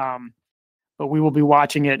that, but we will be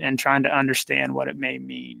watching it and trying to understand what it may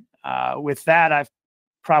mean. With that, I've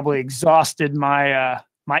probably exhausted my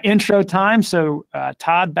intro time. So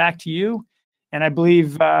Todd, back to you. And I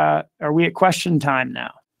believe, are we at question time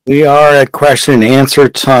now? We are at question and answer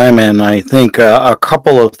time, and I think a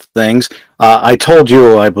couple of things. I told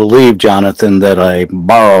you, I believe, Jonathan, that I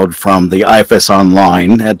borrowed from the IFES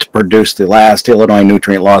Online, had to produce the last Illinois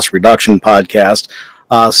Nutrient Loss Reduction podcast.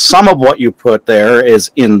 Some of what you put there is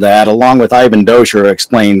in that, along with Ivan Dozier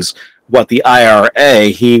explains what the IRA,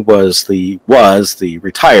 he was the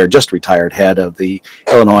just retired head of the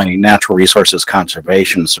Illinois Natural Resources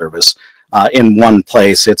Conservation Service. In one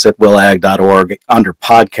place, it's at willag.org under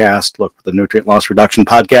podcast. Look for the Nutrient Loss Reduction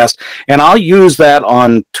podcast. And I'll use that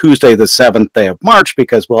on Tuesday, the 7th day of March,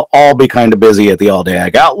 because we'll all be kind of busy at the All Day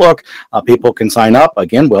Ag Outlook. People can sign up.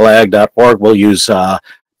 Again, willag.org. We'll use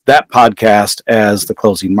that podcast as the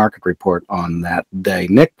closing market report on that day.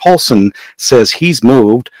 Nick Paulson says he's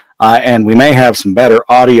moved. And we may have some better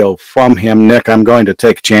audio from him. Nick, I'm going to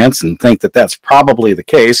take a chance and think that that's probably the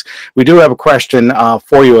case. We do have a question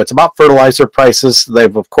for you. It's about fertilizer prices.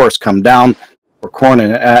 They've, of course, come down for corn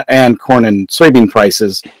and soybean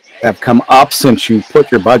prices have come up since you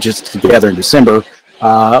put your budgets together in December.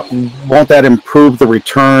 Won't that improve the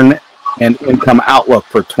return and income outlook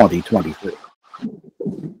for 2023?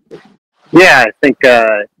 Yeah, I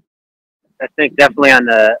think definitely on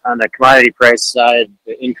the commodity price side,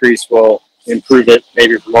 the increase will improve it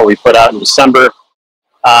maybe from what we put out in December.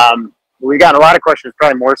 We got a lot of questions,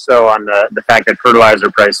 probably more so on the fact that fertilizer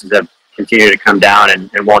prices have continued to come down, and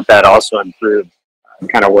won't that also improve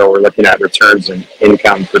kind of where we're looking at returns and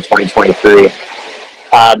income for 2023.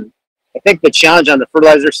 I think the challenge on the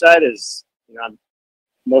fertilizer side is,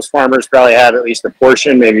 most farmers probably have at least a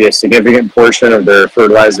portion, maybe a significant portion of their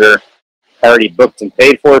fertilizer already booked and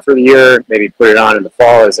paid for the year, maybe put it on in the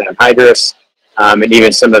fall as anhydrous, and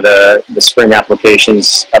even some of the spring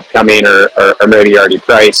applications upcoming are maybe already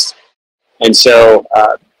priced. And so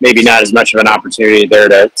maybe not as much of an opportunity there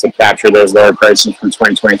to capture those lower prices from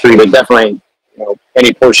 2023, but definitely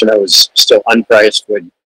any portion that was still unpriced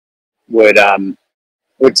would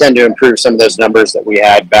tend to improve some of those numbers that we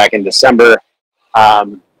had back in December.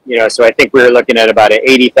 So I think we were looking at about an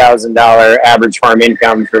 $80,000 average farm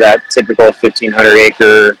income for that typical 1,500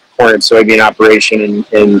 acre corn and soybean operation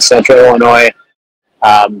in central Illinois.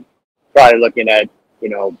 Probably looking at,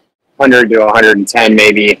 100 to 110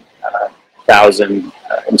 maybe thousand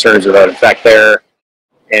in terms of an effect there,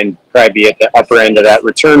 and probably be at the upper end of that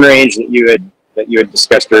return range that you had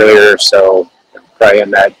discussed earlier. So probably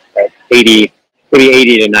in that 80,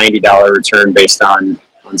 maybe $80 to $90 return based on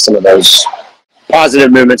some of those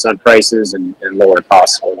positive movements on prices and lower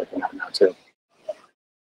costs we're looking at now too.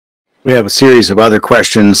 We have a series of other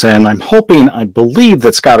questions, and I believe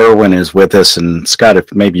that Scott Irwin is with us. And Scott,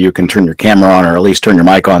 if maybe you can turn your camera on or at least turn your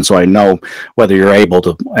mic on so I know whether you're able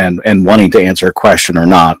to and wanting to answer a question or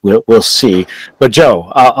not. We'll see. But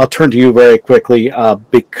Joe, I'll turn to you very quickly.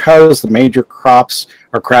 Because the major crops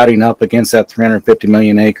are crowding up against that 350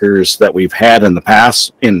 million acres that we've had in the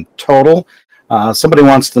past in total, somebody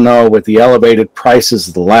wants to know, with the elevated prices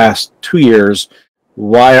of the last 2 years,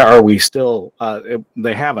 why are we still,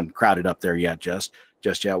 they haven't crowded up there yet, just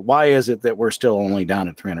yet. Why is it that we're still only down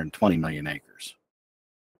at 320 million acres?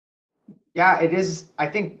 Yeah, it is. I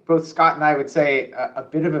think both Scott and I would say a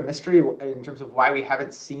bit of a mystery in terms of why we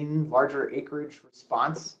haven't seen larger acreage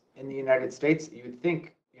response in the United States. You would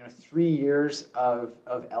think, 3 years of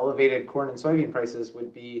elevated corn and soybean prices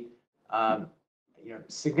would be,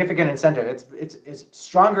 significant incentive. It's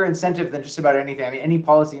stronger incentive than just about anything. I mean, any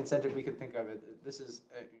policy incentive we could think of. This is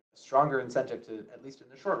a stronger incentive to, at least in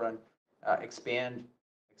the short run, expand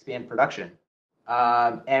production.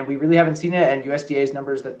 And we really haven't seen it. And USDA's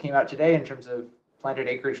numbers that came out today in terms of planted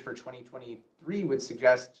acreage for 2023 would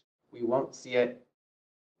suggest we won't see it,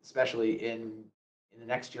 especially in the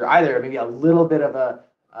next year either. Maybe a little bit of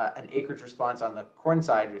an acreage response on the corn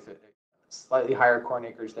side with a slightly higher corn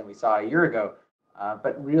acreage than we saw a year ago.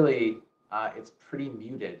 But really, it's pretty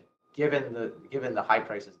muted given the high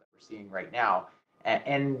prices that we're seeing right now.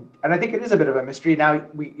 And I think it is a bit of a mystery. Now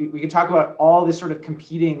we can talk about all these sort of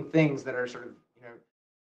competing things that are sort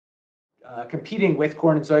of competing with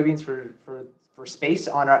corn and soybeans for space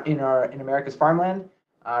in America's farmland.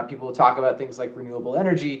 People will talk about things like renewable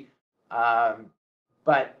energy,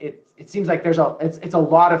 but it seems like it's a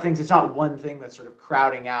lot of things. It's not one thing that's sort of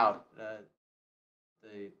crowding out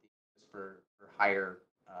the for higher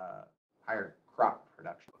crop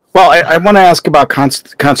production. Well, I want to ask about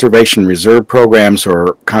conservation reserve programs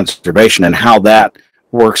or conservation and how that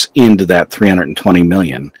works into that 320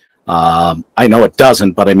 million. I know it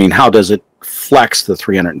doesn't, but I mean, how does it flex the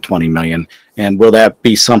 320 million? And will that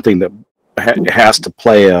be something that has to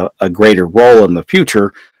play a greater role in the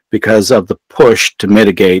future because of the push to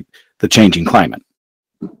mitigate the changing climate?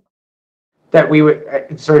 That we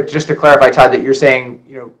would, so just to clarify, Todd, that you're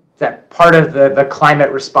saying, that part of the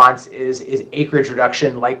climate response is acreage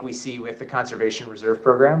reduction, like we see with the Conservation Reserve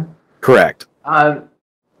Program? Correct. I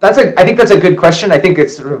think that's a good question. I think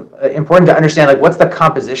it's sort of important to understand, like, what's the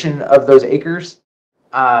composition of those acres?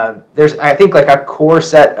 There's, I think, like a core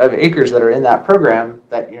set of acres that are in that program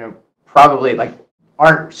that, probably like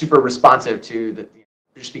aren't super responsive to the,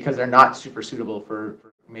 just because they're not super suitable for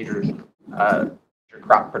major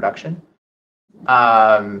crop production.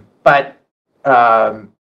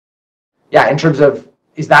 Yeah, in terms of,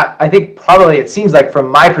 I think probably it seems like from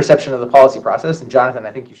my perception of the policy process, and Jonathan,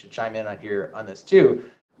 I think you should chime in on this too,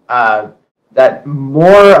 that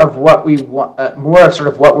more of what we want, more of sort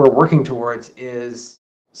of what we're working towards is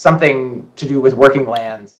something to do with working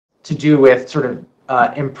lands, to do with sort of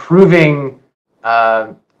improving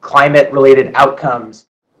climate-related outcomes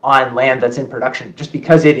on land that's in production, just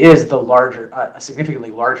because it is the a significantly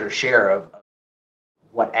larger share of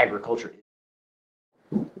what agriculture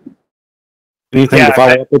is. Anything to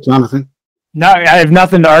follow up with, Jonathan? No, I have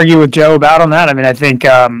nothing to argue with Joe about on that. I mean, I think,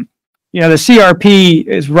 the CRP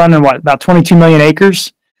is running about 22 million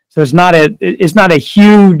acres. So it's not a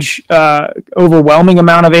huge, overwhelming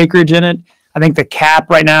amount of acreage in it. I think the cap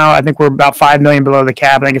right now, I think we're about 5 million below the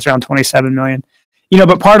cap. I think it's around 27 million.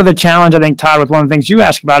 But part of the challenge, I think, Todd, with one of the things you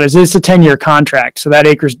asked about is it's a 10-year contract. So that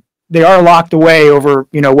acres, they are locked away over,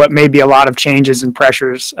 what may be a lot of changes and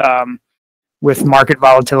pressures with market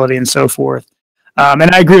volatility and so forth.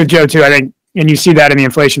 And I agree with Joe too. I think, and you see that in the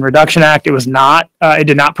Inflation Reduction Act, it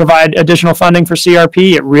did not provide additional funding for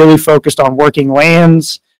CRP. It really focused on working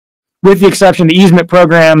lands, with the exception of the easement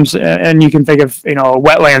programs. And you can think of, a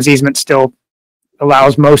wetlands easement still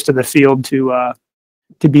allows most of the field to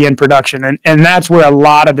be in production. And that's where a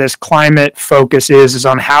lot of this climate focus is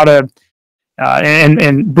on how to,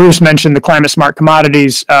 and Bruce mentioned the Climate Smart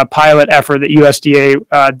Commodities pilot effort that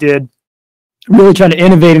USDA did, really trying to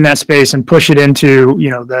innovate in that space and push it into,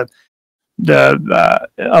 the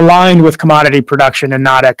aligned with commodity production and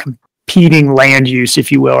not a competing land use,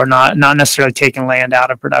 if you will, or not necessarily taking land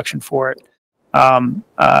out of production for it.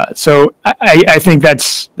 So I think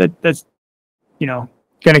that's going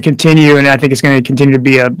to continue, and I think it's going to continue to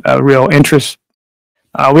be a real interest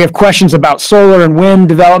We have questions about solar and wind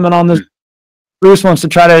development on this. Bruce wants to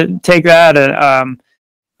try to take that.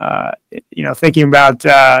 Thinking about,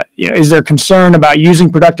 is there concern about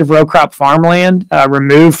using productive row crop farmland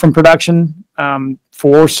removed from production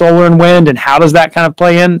for solar and wind, and how does that kind of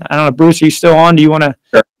play in? I don't know, Bruce, are you still on? Do you want to?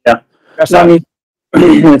 Sure. Yeah.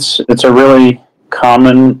 It's a really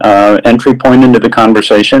common entry point into the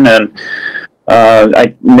conversation, and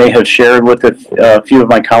I may have shared with a few of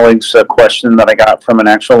my colleagues a question that I got from an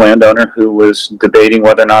actual landowner who was debating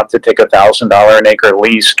whether or not to take $1,000 an acre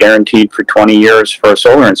lease guaranteed for 20 years for a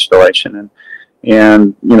solar installation.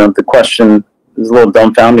 And the question is a little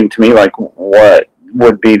dumbfounding to me, like what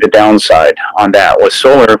would be the downside on that? With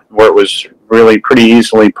solar, where it was really pretty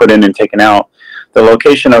easily put in and taken out, the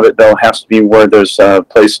location of it, though, has to be where there's a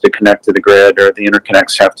place to connect to the grid, or the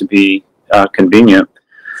interconnects have to be convenient.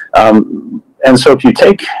 And so if you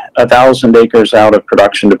take 1,000 acres out of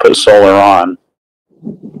production to put solar on,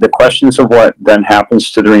 the questions of what then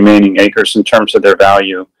happens to the remaining acres in terms of their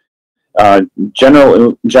value,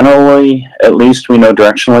 generally, at least we know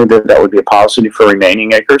directionally that would be a positive for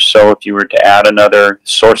remaining acres. So if you were to add another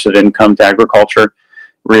source of income to agriculture,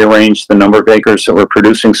 rearrange the number of acres that were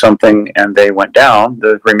producing something and they went down,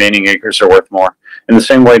 the remaining acres are worth more. In the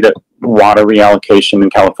same way that water reallocation in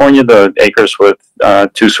California, the acres with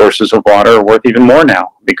 2 sources of water are worth even more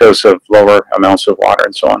now because of lower amounts of water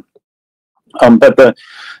and so on. But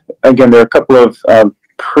again, there are a couple of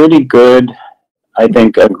pretty good, I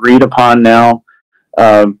think, agreed upon now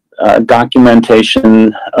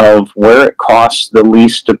documentation of where it costs the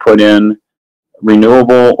least to put in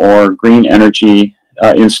renewable or green energy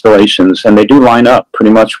installations, and they do line up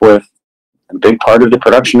pretty much with a big part of the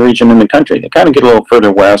production region in the country. They kind of get a little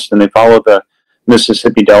further west, and they follow the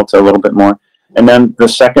Mississippi Delta a little bit more. And then the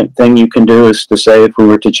second thing you can do is to say, if we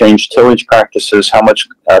were to change tillage practices, how much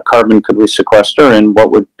carbon could we sequester, and what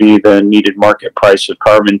would be the needed market price of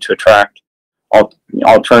carbon to attract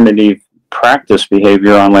alternative practice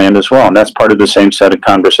behavior on land as well. And that's part of the same set of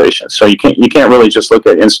conversations. So you can't really just look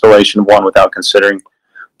at installation one without considering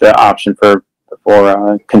the option for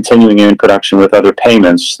continuing in production with other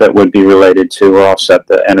payments that would be related to or offset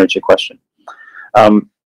the energy question.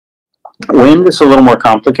 Wind is a little more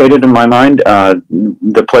complicated in my mind.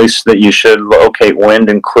 The place that you should locate wind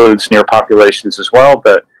includes near populations as well,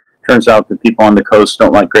 but it turns out that people on the coast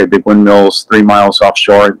don't like great big windmills 3 miles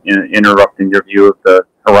offshore interrupting your view of the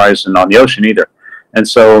horizon on the ocean either. And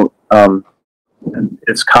so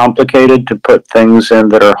it's complicated to put things in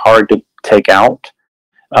that are hard to take out.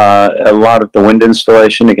 A lot of the wind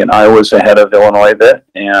installation, again, Iowa's ahead of Illinois a bit,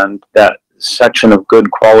 and that section of good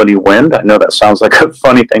quality wind, I know that sounds like a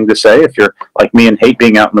funny thing to say if you're like me and hate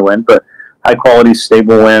being out in the wind, but high quality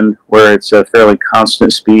stable wind where it's a fairly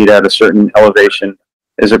constant speed at a certain elevation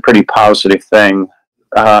is a pretty positive thing.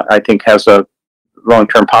 I think has a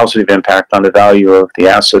long-term positive impact on the value of the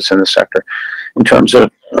assets in the sector in terms of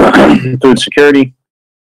food security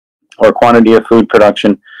or quantity of food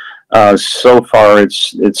production. So far,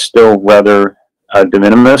 it's still rather de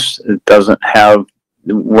minimis. It doesn't have.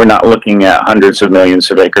 We're not looking at hundreds of millions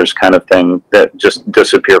of acres kind of thing that just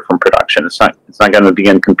disappear from production. It's not going to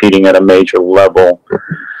begin competing at a major level.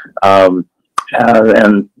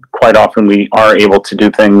 And quite often we are able to do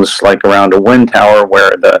things like around a wind tower where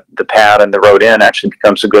the pad and the road in actually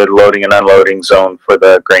becomes a good loading and unloading zone for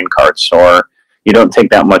the grain carts, or you don't take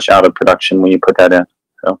that much out of production when you put that in.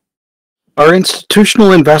 Are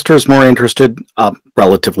institutional investors more interested,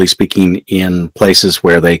 relatively speaking, in places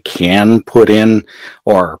where they can put in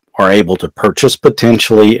or are able to purchase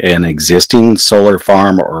potentially an existing solar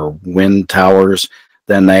farm or wind towers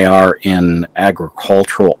than they are in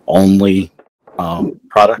agricultural-only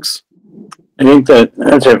products? I think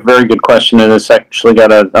that's a very good question, and it's actually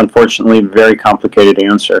got a, unfortunately, very complicated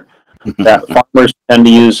answer. That farmers tend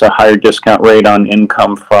to use a higher discount rate on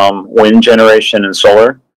income from wind generation and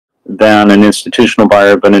solar than an institutional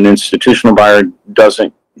buyer, but an institutional buyer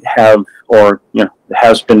doesn't have, or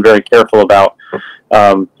has been very careful about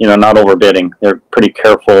not overbidding. They're pretty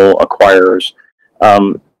careful acquirers.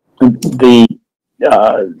 The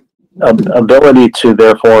ability to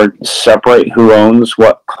therefore separate who owns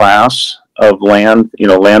what class of land,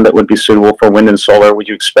 land that would be suitable for wind and solar, would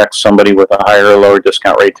you expect somebody with a higher or lower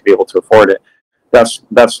discount rate to be able to afford it?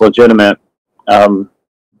 That's legitimate.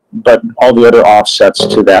 But all the other offsets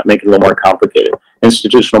to that make it a little more complicated.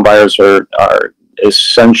 Institutional buyers are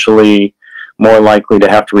essentially more likely to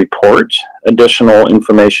have to report additional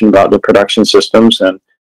information about the production systems, and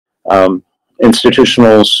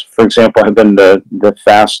institutionals, for example, have been the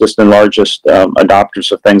fastest and largest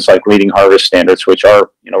adopters of things like leading harvest standards, which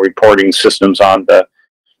are reporting systems on the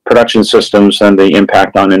production systems and the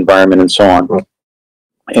impact on environment and so on.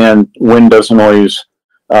 And wind doesn't always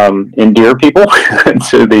endear people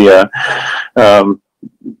to the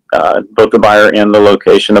both the buyer and the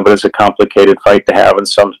location of it. Is a complicated fight to have in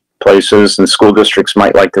some places, and school districts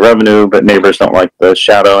might like the revenue, but neighbors don't like the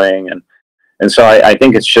shadowing. And so I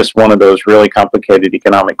think it's just one of those really complicated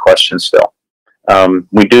economic questions still.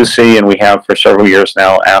 We do see, and we have for several years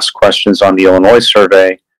now, asked questions on the Illinois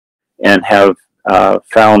survey and have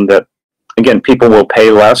found that, again, people will pay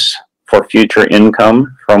less for future income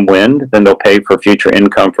from wind than they'll pay for future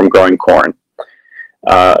income from growing corn.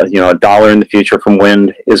 $1 in the future from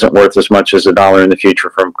wind isn't worth as much as $1 in the future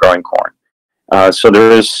from growing corn. So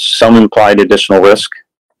there is some implied additional risk.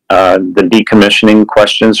 The decommissioning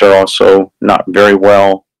questions are also not very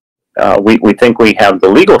well. We think we have the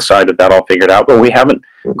legal side of that all figured out, but we haven't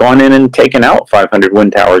gone in and taken out 500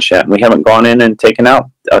 wind towers yet. And we haven't gone in and taken out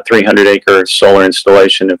a 300-acre solar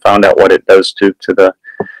installation and found out what it does to the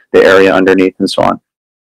area underneath and so on.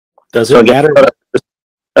 Does it matter?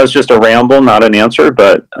 That was just a ramble, not an answer,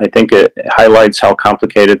 but I think it highlights how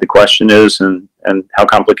complicated the question is and how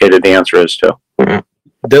complicated the answer is too.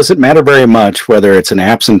 Does it matter very much whether it's an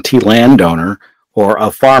absentee landowner or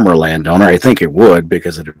a farmer landowner? I think it would,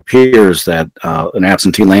 because it appears that an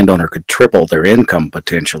absentee landowner could triple their income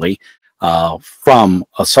potentially from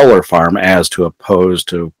a solar farm as to opposed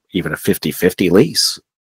to even a 50-50 lease.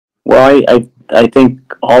 Well, I think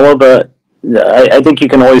all of it, I think you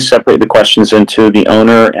can always separate the questions into the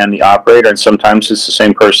owner and the operator, and sometimes it's the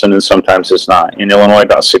same person and sometimes it's not. In Illinois,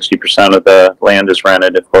 about 60% of the land is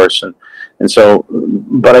rented, of course, and so,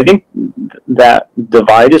 but I think that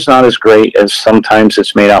divide is not as great as sometimes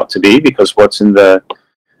it's made out to be, because what's in the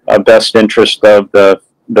best interest of the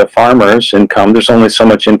farmer's income, there's only so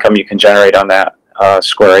much income you can generate on that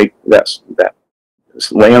square acre, that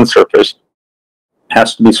land surface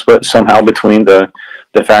has to be split somehow between the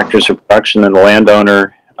factors of production, and the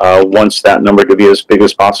landowner wants that number to be as big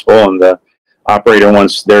as possible, and the operator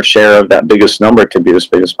wants their share of that biggest number to be as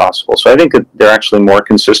big as possible. So I think that they're actually more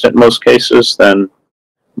consistent in most cases than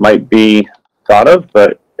might be thought of.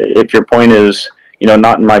 But if your point is,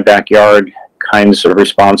 not in my backyard kinds of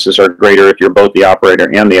responses are greater if you're both the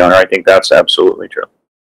operator and the owner, I think that's absolutely true.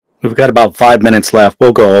 We've got about 5 minutes left.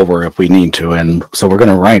 We'll go over if we need to. And so we're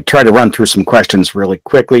going to try to run through some questions really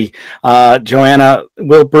quickly. Joanna,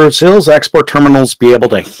 will Brazil's export terminals be able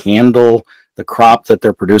to handle the crop that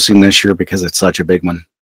they're producing this year because it's such a big one?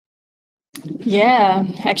 Yeah,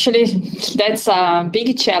 actually, that's a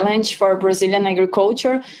big challenge for Brazilian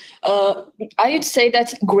agriculture. I would say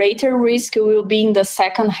that greater risk will be in the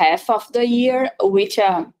second half of the year, which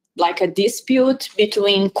like a dispute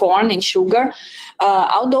between corn and sugar.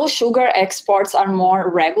 Although sugar exports are more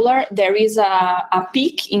regular, there is a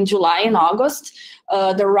peak in July and August,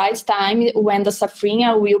 the right time when the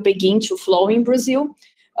safrinha will begin to flow in Brazil.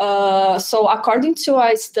 So according to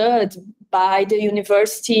a study by the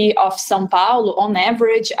University of São Paulo, on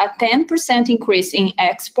average, a 10% increase in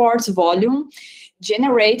exports volume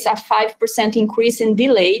generates a 5% increase in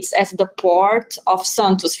delays at the port of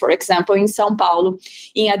Santos, for example, in São Paulo,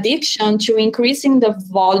 in addition to increasing the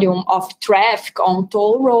volume of traffic on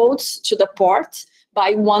toll roads to the port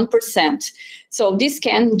by 1%. So this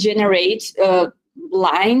can generate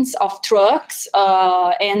lines of trucks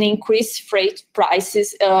and increase freight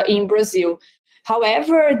prices in Brazil.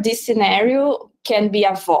 However, this scenario can be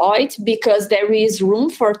avoided because there is room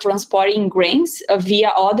for transporting grains via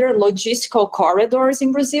other logistical corridors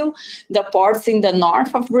in Brazil. The ports in the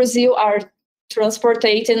north of Brazil are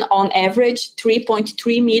transporting on average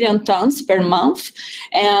 3.3 million tons per month,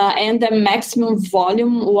 and the maximum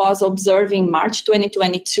volume was observed in March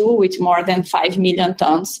 2022 with more than 5 million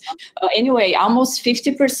tons. Anyway, almost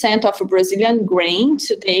 50% of Brazilian grain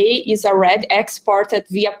today is already exported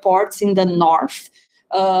via ports in the north,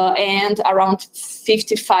 and around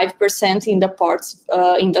 55% in the ports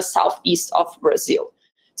in the southeast of Brazil.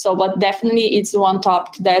 So, but definitely it's one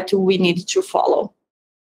topic that we need to follow.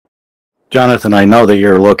 Jonathan, I know that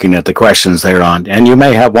you're looking at the questions there on, and you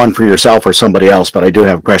may have one for yourself or somebody else, but I do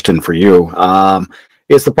have a question for you.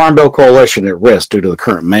 Is the Farm Bill Coalition at risk due to the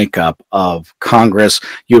current makeup of Congress?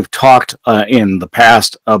 You've talked in the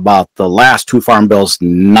past about the last two farm bills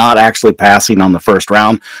not actually passing on the first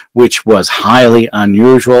round, which was highly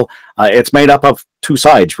unusual. It's made up of two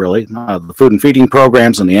sides, really, the food and feeding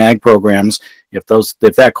programs and the ag programs. If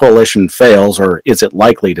that coalition fails, or is it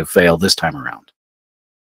likely to fail this time around?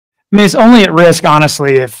 I mean, it's only at risk,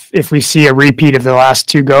 honestly, if we see a repeat of the last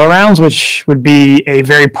two go-arounds, which would be a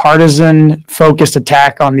very partisan-focused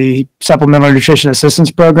attack on the Supplemental Nutrition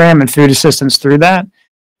Assistance Program and food assistance through that.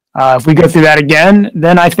 If we go through that again,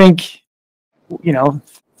 then I think,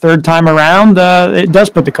 third time around, it does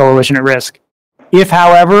put the coalition at risk. If,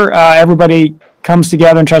 however, everybody comes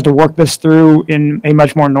together and tries to work this through in a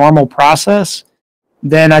much more normal process,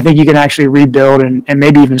 then I think you can actually rebuild and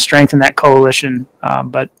maybe even strengthen that coalition.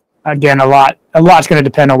 But again, a lot's going to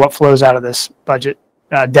depend on what flows out of this budget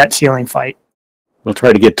debt ceiling fight. We'll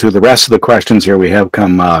try to get to the rest of the questions here. We have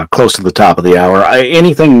come close to the top of the hour.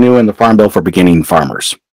 Anything new in the Farm Bill for beginning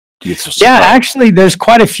farmers? Yeah, actually, there's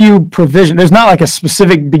quite a few provisions. There's not like a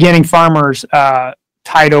specific beginning farmers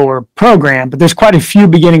title or program, but there's quite a few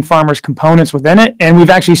beginning farmers components within it, and we've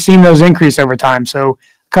actually seen those increase over time. So a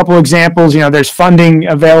couple examples, there's funding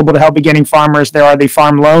available to help beginning farmers. There are the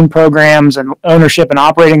farm loan programs and ownership and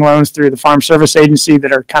operating loans through the Farm Service Agency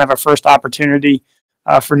that are kind of a first opportunity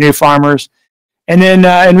for new farmers. And then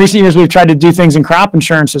in recent years, we've tried to do things in crop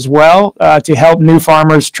insurance as well to help new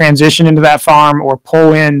farmers transition into that farm or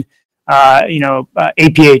pull in,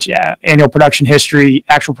 APH, annual production history,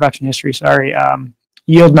 actual production history,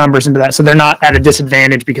 yield numbers into that. So they're not at a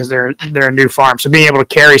disadvantage because they're a new farm. So being able to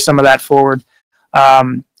carry some of that forward.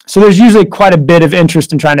 So there's usually quite a bit of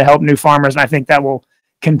interest in trying to help new farmers. And I think that will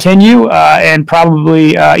continue and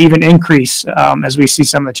probably even increase as we see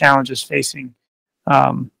some of the challenges facing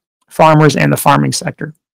farmers and the farming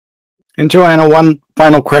sector. And Joanna, one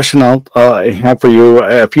final question I'll have for you.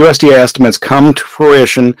 If USDA estimates come to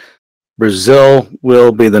fruition, Brazil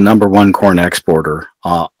will be the #1 corn exporter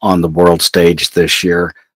on the world stage this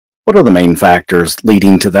year. What are the main factors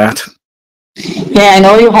leading to that? Yeah, I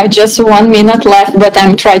know you have just 1 minute left, but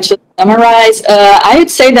I'm trying to summarize. I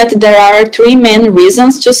would say that there are 3 main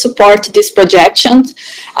reasons to support these projections.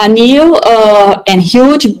 A new and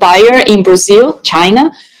huge buyer in Brazil,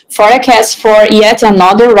 China, forecast for yet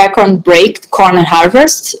another record-break corn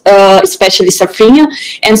harvest, especially safrinha,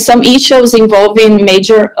 and some issues involving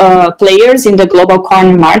major players in the global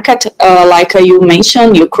corn market, like you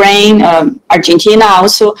mentioned, Ukraine, Argentina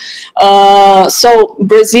also. So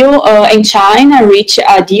Brazil and China reached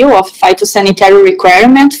a deal of phytosanitary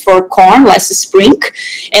requirement for corn last spring,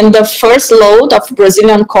 and the first load of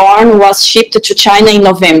Brazilian corn was shipped to China in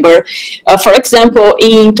November. For example,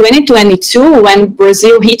 in 2022, when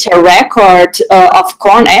Brazil hit a record of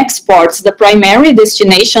corn exports, the primary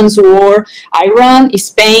destinations were Iran,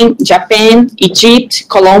 Spain, Japan, Egypt,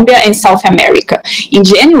 Colombia, and South America. In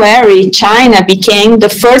January, China became the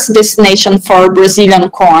first destination for Brazilian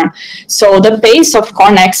corn. So the pace of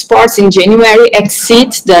corn exports in January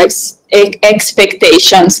exceeds the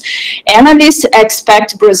expectations. Analysts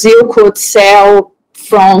expect Brazil could sell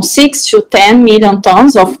from 6 to 10 million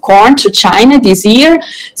tons of corn to China this year.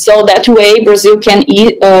 So that way, Brazil can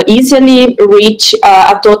easily reach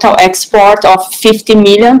a total export of 50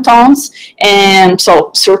 million tons and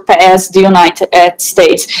so surpass the United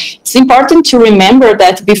States. It's important to remember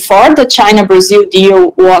that before the China-Brazil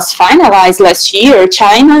deal was finalized last year,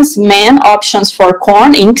 China's main options for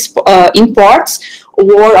corn imports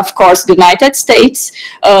were, of course, the United States,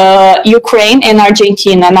 Ukraine, and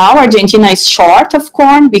Argentina. Now Argentina is short of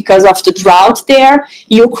corn because of the drought there.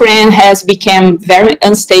 Ukraine has become very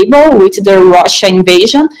unstable with the Russia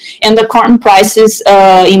invasion, and the corn prices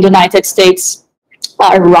in the United States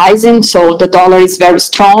are rising, so the dollar is very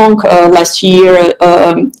strong. Last year,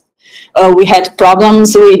 we had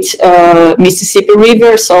problems with Mississippi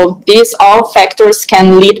River, so these all factors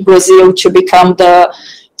can lead Brazil to become the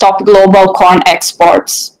top global corn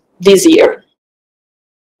exports this year.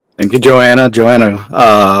 Thank you, Joanna. Joanna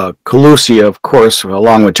Calusia, of course,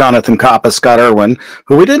 along with Jonathan Coppess, Scott Irwin,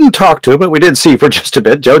 who we didn't talk to, but we did see for just a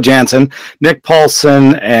bit, Joe Janzen, Nick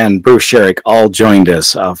Paulson, and Bruce Sherrick all joined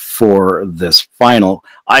us for this final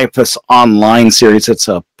IFES online series. It's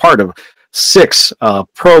a part of 6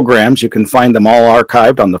 programs. You can find them all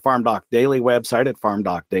archived on the FarmDoc Daily website at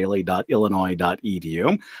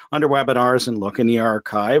farmdocdaily.illinois.edu. Under webinars and look in the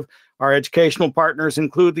archive. Our educational partners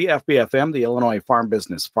include the FBFM, the Illinois Farm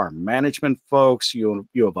Business Farm Management folks, U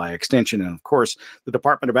of I Extension, and of course, the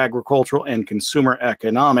Department of Agricultural and Consumer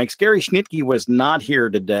Economics. Gary Schnitkey was not here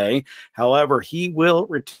today. However, he will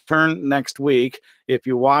return next week. If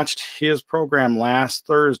you watched his program last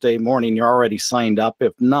Thursday morning, you're already signed up.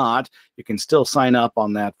 If not, you can still sign up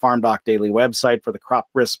on that FarmDoc Daily website for the Crop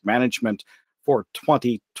Risk Management for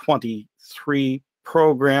 2023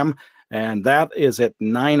 program. And that is at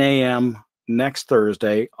 9 a.m. next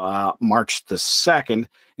Thursday, March the 2nd.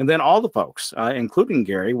 And then all the folks, including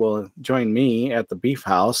Gary, will join me at the Beef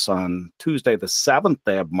House on Tuesday, the 7th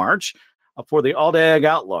day of March. for the All Day Ag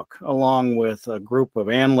Outlook, along with a group of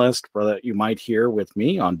analysts that you might hear with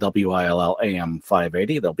me on WILL AM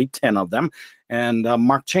 580. There'll be 10 of them. And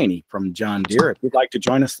Mark Cheney from John Deere. If you'd like to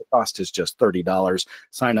join us, the cost is just $30.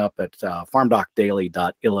 Sign up at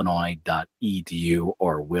farmdocdaily.illinois.edu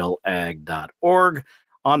or willag.org.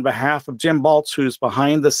 On behalf of Jim Baltz, who's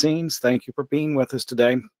behind the scenes, thank you for being with us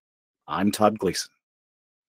today. I'm Todd Gleason.